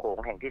ม่น้ำโขง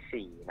แห่ง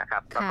ที่4นะครั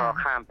บแล้วก็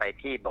ข้ามไป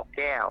ที่บ่อแ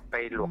ก้วไป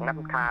หลวงน้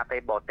ำคาไป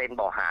บ่อเต็น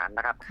บ่อหาน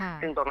นะครับ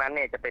ซึ่งตรงนั้นเ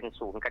นี่ยจะเป็น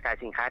ศูนย์กระจาย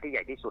สินค้าที่ให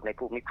ญ่ที่สุดใน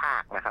ภูมิภา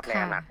คนะครับใน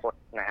อนาคต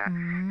นะฮะ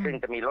ซึ่ง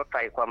จะมีรถไฟ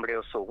ความเร็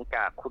วสูงจ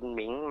ากคุณห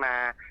มิง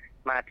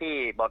มาที่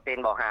บ่อเต็น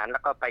บ่อหานแล้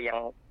วก็ไปยัง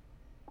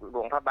หล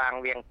วงพระบาง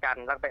เวียงจันท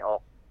ร์แล้วไปออ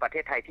กประเท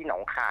ศไทยที่หนอ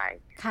งคาย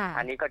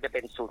อันนี้ก็จะเป็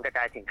นศูนย์กระจ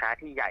ายสินค้า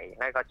ที่ใหญ่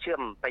แล้วก็เชื่อ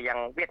มไปยัง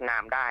เวียดนา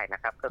มได้น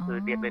ะครับก็คือ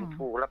เดียเบน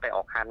ทูแล้วไปอ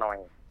อกฮานอย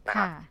นะ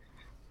ครับ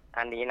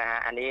อันนี้นะฮ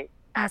ะอันนี้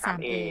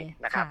R3A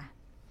นะครับ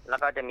แล้ว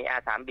ก็จะมี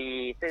R3B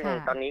ซึ่ง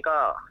ตอนนี้ก็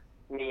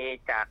มี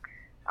จาก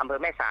อำเภอ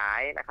แม่สา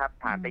ยนะครับ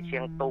ผ่านไปเชี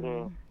ยงตุง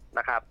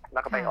นะครับแล้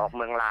วก็ไปออกเ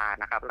มืองลา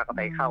นะครับแล้วก็ไ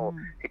ปเข้า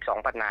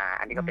12ปันนา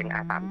อันนี้ก็เป็น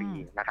R3B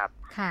นะครับ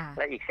แ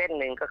ละอีกเส้น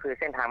หนึ่งก็คือ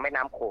เส้นทางแม่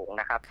น้ำโขง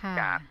นะครับ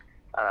จาก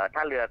ท่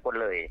าเรือกวน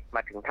เลยม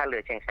าถึงท่าเรื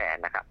อเชียงแสน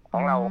นะครับข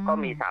องเราก็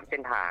มี3เส้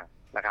นทาง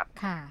นะครับ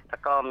แล้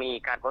วก็มี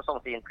การขนส่ง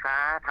สินค้า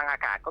ทางอา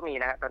กาศก็มี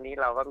นะตอนนี้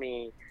เราก็มี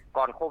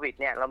ก่อนโควิด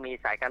เนี่ยเรามี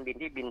สายการบิน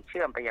ที่บินเ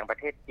ชื่อมไปยังประ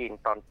เทศจีน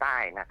ตอนใต้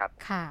นะครับ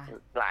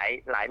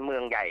หลายเมือ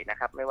งใหญ่นะ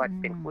ครับไม่ว่า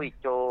เป็นกุ้ย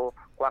โจว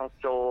กวาง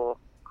โจว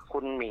คุ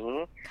นหมิง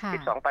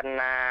12ปัน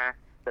นา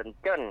เซิน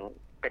เจิ้น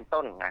เป็น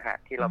ต้นนะฮะ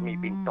ที่เรามี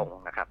บินตรง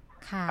นะครับ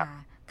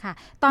ค่ะ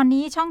ตอน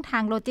นี้ช่องทา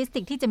งโลจิสติ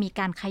กที่จะมี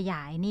การขย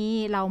ายนี่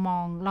เรา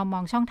ม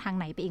องช่องทาง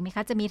ไหนไปอีกไหมค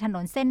ะจะมีถน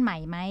นเส้นใหม่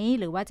ไหม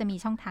หรือว่าจะมี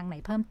ช่องทางไหน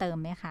เพิ่มเติม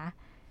ไหมคะ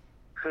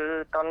คือ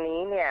ตอน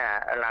นี้เนี่ย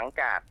หลัง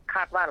จากค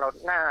าดว่าเรา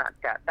น่า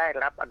จะได้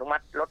รับอนุมั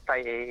ติรถไฟ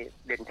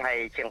เด่นชัย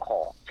เชีย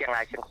งร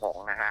ายเชียงของ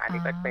นะฮะอัน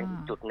นี้ก็เป็น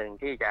จุดหนึ่ง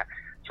ที่จะ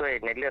ช่วย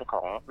ในเรื่องข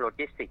องโล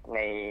จิสติก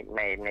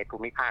ในภู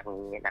มิภาค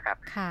นี้นะครับ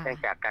เนื่อง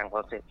จากการ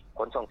ข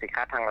นส่งสิน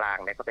ค้าทางราง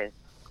เนี่ยก็เป็น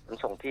ขน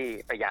ส่งที่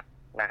ประหยัด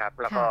นะครับ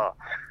แล้วก็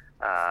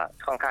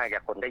ค่อนข้างจ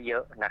ะขนได้เยอ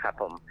ะนะครับ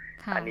ผม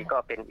อันนี้ก็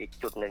เป็นอีก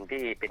จุดหนึ่ง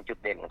ที่เป็นจุด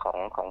เด่น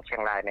ของเชีย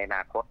งรายในอน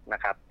าคตน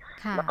ะครับ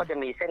แล้วก็จะ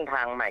มีเส้นท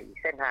างใหม่อีก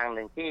เส้นทางห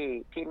นึ่ง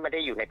ที่ไม่ได้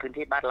อยู่ในพื้น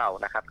ที่บ้านเรา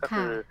นะครับก็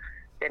คือ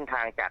เส้นท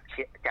าง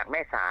จากแ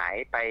ม่สาย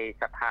ไป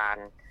สะพาน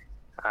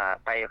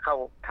ไปเข้า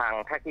ทาง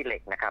ท่าขี้เหล็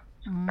กนะครับ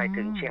ไป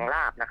ถึงเชียงร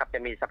าบนะครับจะ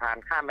มีสะพาน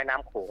ข้ามแม่น้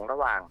ำโขงระ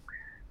หว่าง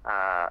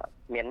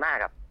เมียนมา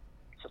กับ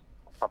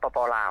สปป.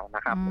ลาวน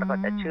ะครับแล้วก็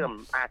จะเชื่อม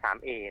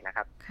R3A นะค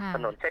รับถ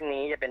นนเส้น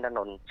นี้จะเป็นถน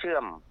นเชื่อ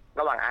ม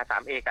ระหว่าง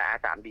R3A กับ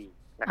R3B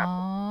นะครับ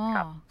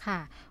ค่ะ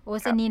โอ้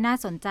เส้นนี้น่า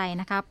สนใจ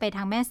นะคะไปท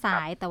างแม่สา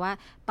ยแต่ว่า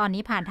ตอน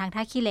นี้ผ่านทางท่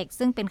าขี้เหล็ก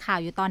ซึ่งเป็นข่าว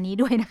อยู่ตอนนี้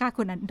ด้วยนะคะ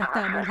คุณดร.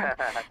นะคะ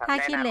ท่า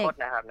ขี้เหล็ก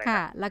ค่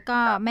ะแล้วก็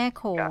แม่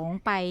โขง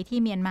ไปที่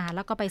เมียนมาแ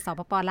ล้วก็ไปส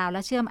ปป.ลาวแล้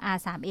วเชื่อม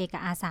R3A กั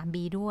บ R3B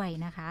ด้วย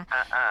นะคะ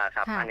ค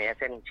รับอันนี้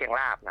เส้นเชียง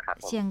ราบนะครับ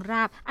เชียงร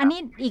าบอันนี้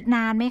อีกน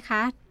านไหมค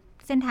ะ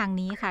เส้นทาง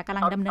นี้ค่ะกำ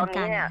ลังดำเนินก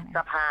ารส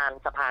ะพ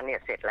านเนี่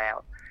ยเสร็จแล้ว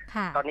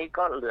ตอนนี้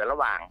ก็เหลือระ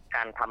หว่างก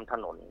ารทำถ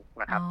นน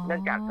นะครับเนื่อ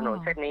งจากถนน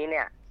เส้นนี้เ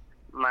นี่ย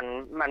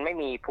มันไม่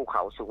มีภูเข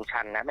าสูง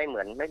ชันนะไม่เหมื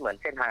อน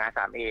เส้นทาง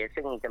R3A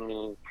ซึ่งจะมี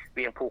เ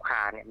วียงภูค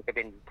าเนี่ยมันจะเ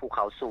ป็นภูเข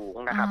าสูง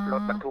นะครับร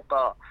ถบรรทุก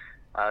ก็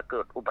เ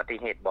กิดอุบัติ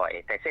เหตุบ่อย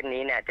แต่เส้น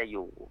นี้เนี่ยจะอ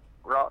ยู่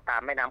เลาะตา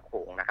มแม่น้ำโข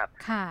งนะครับ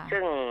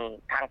ซึ่ง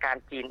ทางการ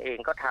จีนเอง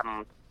ก็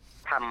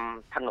ท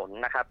ำถนน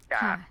นะครับจ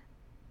าก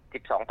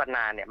12ปันน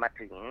าเนี่ยมา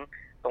ถึง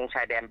ตรงช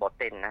ายแดนบ่อ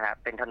เต็นนะครับ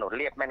เป็นถนนเ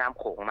ลียบแม่น้ำ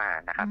โขงมา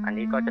นะครับอัน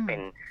นี้ก็จะเป็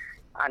น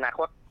อนา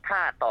คตถ้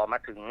าต่อมา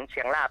ถึงเชี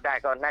ยงราบได้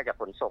ก็น่าจะ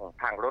ขนส่ง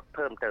ทางรถเ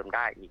พิ่มเติมไ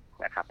ด้อีก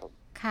นะครับผม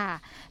ค่ะ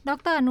ด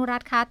ร.อนุรั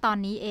ตน์คะตอน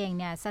นี้เอง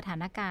เนี่ยสถา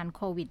นการณ์โ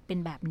ควิดเป็น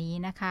แบบนี้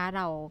นะคะเ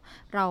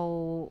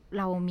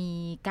รามี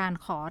การ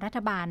ขอรัฐ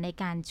บาลใน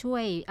การช่ว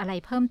ยอะไร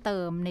เพิ่มเติ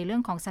มในเรื่อ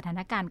งของสถา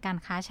นการณ์การ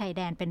ค้าชายแ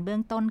ดนเป็นเบื้อ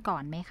งต้นก่อ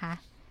นไหมคะ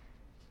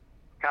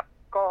ครับ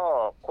ก็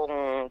คง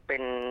เป็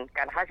นก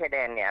ารค้าชายแด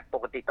นเนี่ยป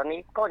กติตอนนี้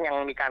ก็ยัง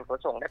มีการขน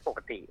ส่งได้ปก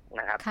ติ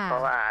นะครับเพรา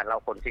ะว่าเรา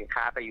ขนสิน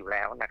ค้าไปอยู่แ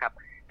ล้วนะครับ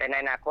แต่ใน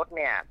อนาคตเ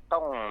นี่ย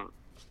ต้อง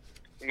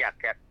อยาก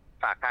จะ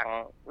ฝากทาง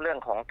เรื่อง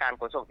ของการ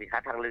ขนส่งสินค้า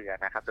ทางเรือ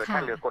นะครับโดยท่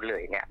าเรือกวนเล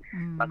ยเนี่ย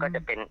มันก็จ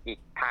ะเป็นอีก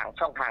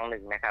ช่องทางห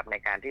นึ่งนะครับใน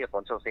การที่จะข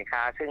นส่งสินค้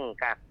าซึ่ง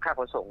ค่า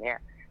ขนส่งเนี่ย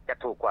จะ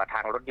ถูกกว่าท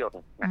างรถยน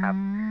ต์นะครับ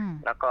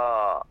แล้วก็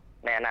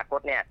ในอนาคต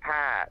เนี่ยถ้า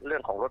เรื่อ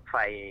งของรถไฟ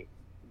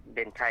เ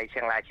ด่นชัยเชี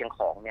ยงรายเชียงข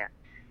องเนี่ย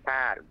ถ้า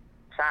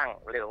สร้าง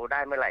เร็วได้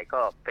เมื่อไหร่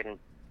ก็เป็น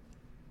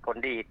ผล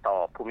ดีต่อ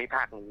ภูมิภ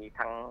าคนี้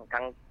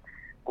ทั้ง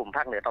กลุ่มภ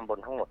าคเหนือตอนบน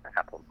ทั้งหมดนะค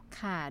รับผม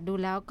ค่ะดู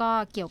แล้วก็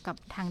เกี่ยวกับ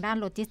ทางด้าน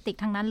โลจิสติก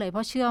ทั้งนั้นเลยเพร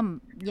าะเชื่อม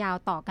ยาว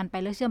ต่อกันไป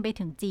แล้วเชื่อมไป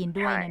ถึงจีน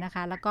ด้วยเนี่ยนะค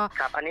ะแล้วก็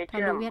ทะ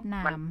ลุเวียดน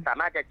ามมันสา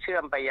มารถจะเชื่อ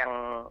มไปยัง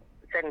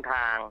เส้นท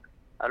าง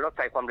รถไฟ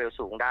ความเร็ว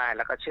สูงได้แ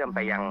ล้วก็เชื่อมไป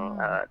ยัง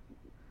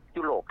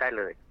ยุโรปได้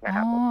เลยนะค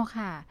รับอ๋อ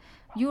ค่ะ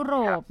ยุโร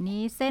ป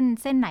นี้เ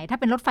ส้นไหนถ้า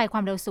เป็นรถไฟคว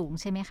ามเร็วสูง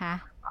ใช่ไหมคะ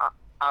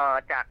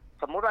จาก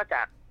สมมุติว่าจ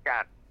า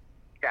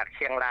กเ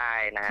ชียงราย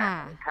นะฮะ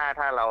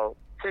ถ้าเรา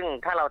ซึ่ง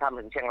ถ้าเราทำ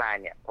ถึงเชียงราย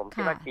เนี่ยผม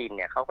คิดว่าจีนเ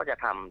นี่ยเขาก็จะ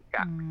ทำจ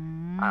าก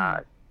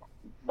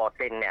บ่อเ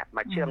ต็นเนี่ยม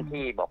าเชื่อม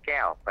ที่บ่อแก้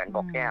วแขวนบ่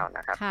อแก้วน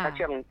ะครับถ้าเ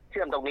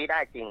ชื่อมตรงนี้ได้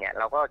จริงเนี่ย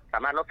เราก็สา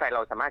มารถรถไฟเร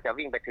าสามารถจะ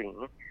วิ่งไปถึง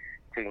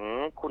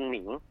คุณห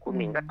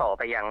มิงก็ต่อไ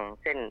ปยัง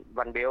เส้น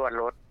วันเบลวันโ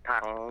รดทา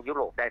งยุโ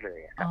รปได้เลย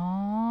ครับ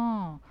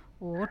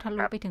โอ้ทะลุ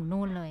ไปถึง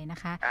นู่นเลยนะ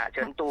คะเ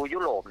ฉินตูยุ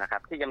โรปนะครั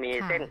บที่จะมี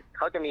เส้นเ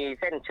ขาจะมี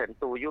เส้นเฉิน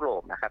ตูยุโร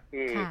ปนะครับ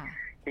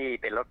ที่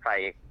เป็นรถไฟ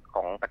ข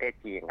องประเทศ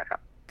จีนนะครั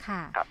บค่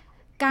ะ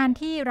การ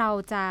ที่เรา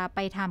จะไป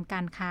ทำก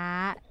ารค้า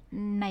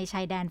ในช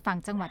ายแดนฝั่ง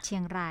จังหวัดเชีย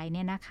งรายเ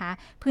นี่ยนะคะ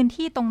พื้น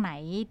ที่ตรงไหน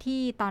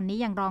ที่ตอนนี้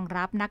ยังรอง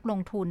รับนักลง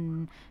ทุน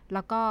แ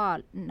ล้วก็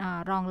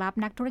รองรับ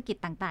นักธุรกิจ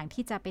ต่างๆ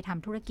ที่จะไปท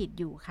ำธุรกิจ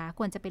อยู่คะค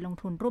วรจะไปลง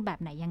ทุนรูปแบบ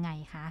ไหนยังไง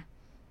คะ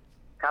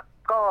ครับ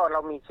ก็เรา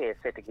มีเขต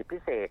เศรษฐกิจพิ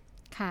เศษ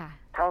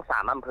ทั้ง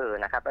3อำเภอ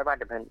นะครับไม่ว่า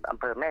จะเป็นอำ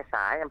เภอแม่ส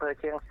ายอำเภอ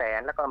เชียงแส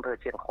นแล้วก็อำเภอ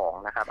เชียงของ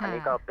นะครับอัน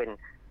นี้ก็เ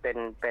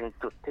ป็น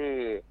จุดที่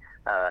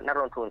นัก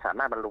ลงทุนสาม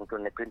ารถมาลงทุน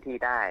ในพื้นที่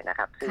ได้นะค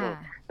รับซึ่ง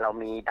เรา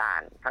มีด่า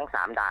นทั้ง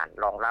3ด่าน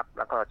รองรับแ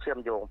ล้วก็เชื่อม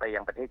โยงไปยั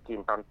งประเทศจีน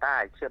ตอนใต้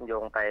เชื่อมโย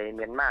งไปเ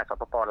มียนมาส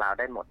ปป.ลาว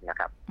ได้หมดนะ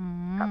ครับ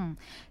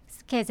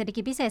เขตเศรษฐกิ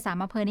จพิเศษ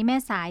3อำเภอนี่แม่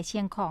สายเชี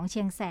ยงของเ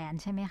ชียงแสน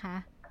ใช่ไหมคะ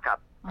ครับ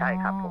ใช่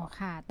ครับผม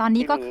ค่ะตอน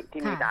นี้ก็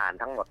ที่มีด่าน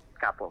ทั้งหมด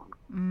ครับผม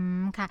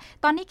ค่ะ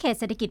ตอนนี้เขต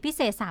เศรษฐกิจพิเ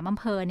ศษ3อำ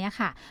เภอเนี่ย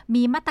ค่ะ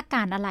มีมาตรก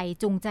ารอะไร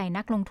จูงใจ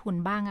นักลงทุน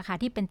บ้างอะคะ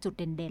ที่เป็นจุด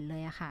เด่นๆเล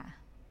ยอะค่ะ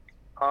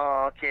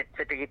เขตเศ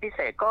รษฐกิจพิเศ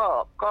ษ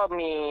ก็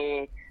มี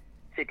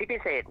สิทธิพิ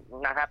เศษ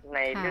นะครับใน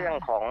เรื่อง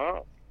ของ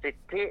สิท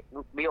ธิ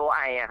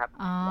BOI อะครับ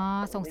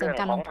ส่งเสริม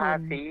การลงทุนภา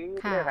ษี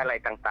เรื่องอะไร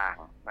ต่าง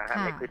ๆนะครับ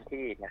ในพื้น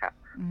ที่นะครับ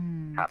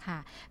ค่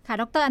ะ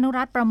ดร.อนุ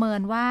รัตน์ประเมิ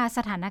นว่าส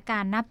ถานกา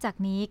รณ์นับจาก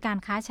นี้การ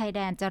ค้าชายแด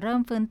นจะเริ่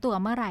มฟื้นตัว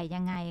เมื่อไหร่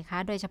ยังไงคะ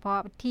โดยเฉพาะ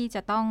ที่จ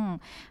ะต้อง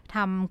ท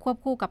ำควบ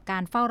คู่กับกา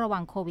รเฝ้าระวั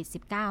งโควิด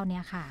 -19 เนี่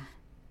ยค่ะ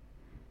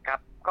ครั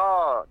บก็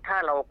ถ้า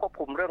เราควบ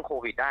คุมเรื่องโค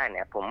วิดได้เ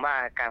นี่ยผมว่า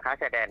การค้า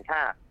ชายแดนถ้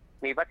า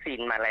มีวัคซีน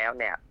มาแล้ว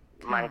เนี่ย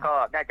มันก็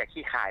ได้จะ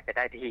ขี้คายไปไ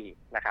ด้ที่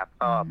นะครับ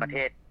ก็ประเท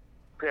ศ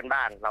เพื่อน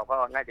บ้านเราก็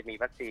น่าจะมี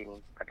วัคซีน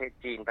ประเทศ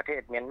จีนประเท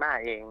ศเมียนมา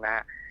เองน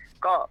ะ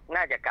ก็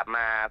น่าจะกลับม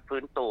าฟื้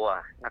นตัว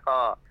แล้วก็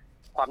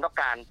ความต้อง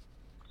การ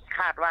ค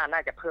าดว่าน่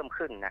าจะเพิ่ม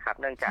ขึ้นนะครับ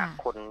เนื่องจาก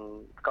คน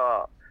ก็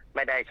ไ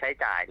ม่ได้ใช้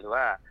จ่ายหรือ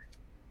ว่า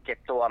เก็บ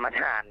ตัวมา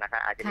นานนะครั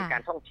บอาจจะมีกา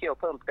รท่องเที่ยว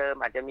เพิ่มเติม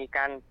อาจจะมีก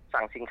าร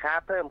สั่งสินค้า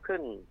เพิ่มขึ้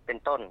นเป็น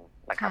ต้น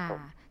นะครับผ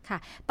มค่ะ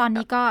ตอน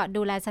นี้ก็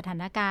ดูแลสถา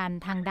นการณ์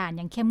ทางด่านอ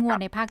ย่างเข้มงวด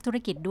ในภาคธุร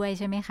กิจด้วย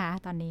ใช่ไหมคะ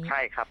ตอนนี้ใ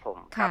ช่ครับผม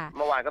ครับเ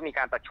มื่อวานก็มีก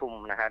ารประชุม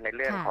นะครับในเ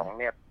รื่องของ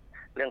เนี่ย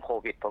เรื่องโค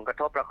วิดผลกระ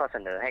ทบแล้วก็เส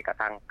นอให้กับ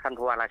ทางท่าน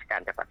ผู้ว่าราชกา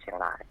รจังหวัดเชียง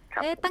รายครั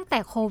บตั้งแต่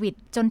โควิด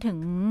จนถึง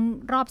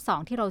รอบ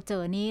2ที่เราเจ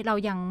อนี้เรา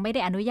ยังไม่ไ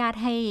ด้อนุญาต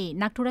ให้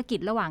นักธุรกิจ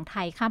ระหว่างไท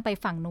ยข้ามไป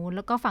ฝั่งนู้นแ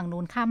ล้วก็ฝั่ง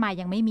นู้นข้ามมา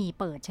ยังไม่มี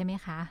เปิดใช่ไหม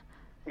คะ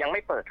ยังไ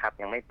ม่เปิดครับ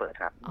ยังไม่เปิด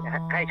ครับ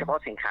ให้เฉพาะ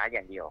สินค้าอ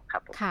ย่างเดียวครั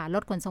บค่ะล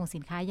ดขนส่งสิ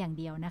นค้าอย่าง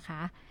เดียวนะค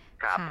ะ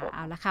ค่ะเอ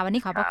าละค่ะวัน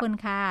นี้ขอบพระคุณ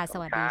ค่ะส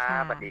วัสดีค่ะ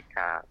สวัสดีค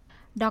รับ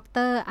ด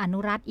ร.อนุ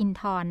รัตน์อิน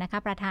ทร์นะคะ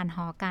ประธานห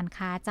อการ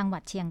ค้าจังหวั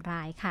ดเชียงร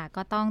ายค่ะ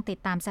ก็ต้องติด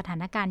ตามสถา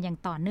นการณ์อย่าง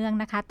ต่อเนื่อง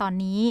นะคะตอน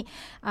นี้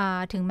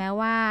ถึงแม้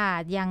ว่า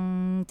ยัง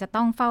จะ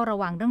ต้องเฝ้าระ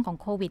วังเรื่องของ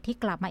โควิดที่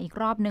กลับมาอีก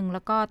รอบนึงแ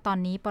ล้วก็ตอน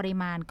นี้ปริ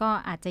มาณก็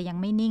อาจจะยัง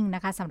ไม่นิ่งน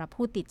ะคะสำหรับ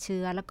ผู้ติดเ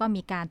ชื้อแล้วก็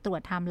มีการตรว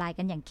จไทม์ไลน์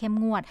กันอย่างเข้ม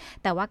งวด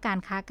แต่ว่าการ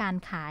ค้าการ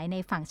ขายใน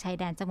ฝั่งชาย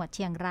แดนจังหวัดเ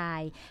ชียงรา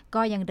ย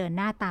ก็ยังเดินห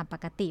น้าตามป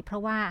กติเพรา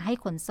ะว่าให้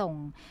ขนส่ง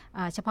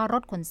เฉพาะร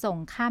ถขนส่ง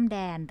ข้ามแด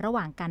นระห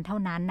ว่างกันเท่า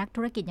นั้นนัก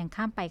ธุรกิจยัง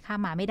ข้ามไปข้าม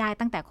มาไม่ได้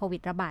ตั้งแต่โควิด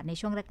ระบาดใน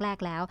ช่วงแรก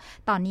ๆแล้ว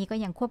ตอนนี้ก็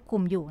ยังควบคุ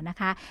มอยู่นะ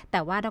คะแต่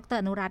ว่าดร.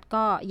อนุรัตน์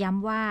ก็ย้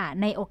ำว่า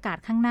ในโอกาส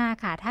ข้างหน้า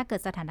ค่ะถ้าเกิ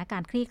ดสถานกา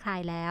รณ์คลี่คลา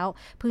ยแล้ว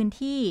พื้น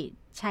ที่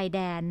ชายแด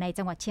นใน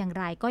จังหวัดเชียง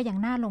รายก็ยัง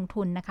น่าลง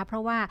ทุนนะคะเพรา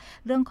ะว่า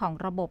เรื่องของ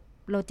ระบบ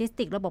โลจิส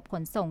ติกระบบข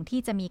นส่ง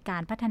ที่จะมีกา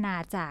รพัฒนา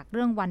จากเ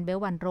รื่อง One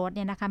Belt One Road เ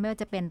นี่ยนะคะไม่ว่า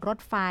จะเป็นรถ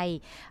ไฟ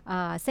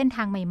เส้นท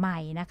างใหม่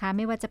ๆนะคะไ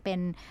ม่ว่าจะเป็น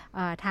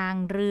ทาง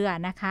เรือ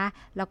นะคะ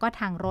แล้วก็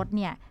ทางรถ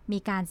เนี่ยมี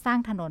การสร้าง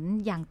ถนน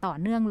อย่างต่อ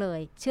เนื่องเลย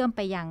เชื่อมไป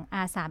ยัง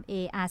R3A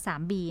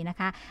R3B นะ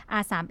คะ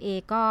R3A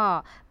ก็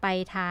ไป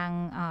ทาง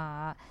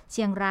เ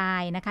ชียงรา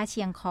ยนะคะเ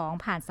ชียงของ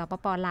ผ่านสป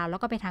ป.ลาวแล้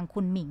วก็ไปทาง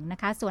คุนหมิงนะ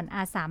คะส่วน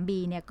R3B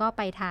เนี่ยก็ไ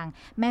ปทาง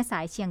แม่สา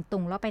ยเชียงตุ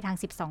งแล้วไปทาง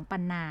12ปั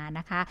นนา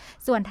นะคะ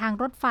ส่วนทาง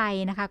รถไฟ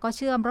นะคะก็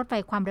เชื่อมรถไฟ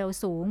ความเร็ว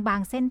สูงบา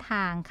งเส้นท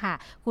างค่ะ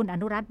คุณอ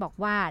นุรัตน์บอก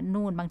ว่า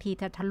นู่นบางที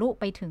จะทะลุ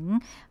ไปถึง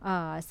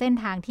เส้น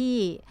ทางที่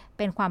เ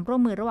ป็นความร่ว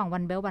มมือระหว่างวั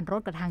นเบลวันโร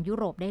ดกับทางยุ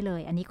โรปได้เล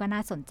ยอันนี้ก็น่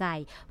าสนใจ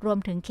รวม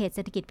ถึงเขตเศ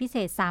รษฐกิจพิเศ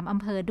ษ3อ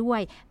ำเภอด้ว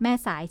ยแม่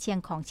สายเชียง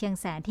ของเชียง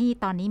แสนที่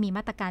ตอนนี้มีม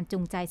าตรการจู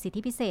งใจสิท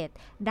ธิพิเศษ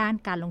ด้าน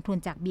การลงทุน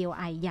จาก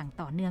BOI อย่าง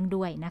ต่อเนื่อง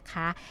ด้วยนะค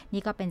ะ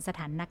นี่ก็เป็นส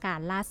ถานการ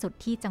ณ์ล่าสุด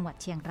ที่จังหวัด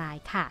เชียงราย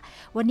ค่ะ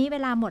วันนี้เว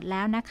ลาหมดแ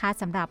ล้วนะคะ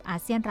สำหรับอา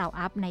เซียนเรา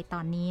อัพในต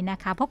อนนี้นะ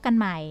คะพบกัน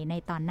ใหม่ใน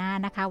ตอนหน้า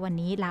นะคะวัน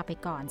นี้ลาไป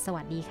ก่อนส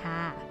วัสดีค่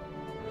ะ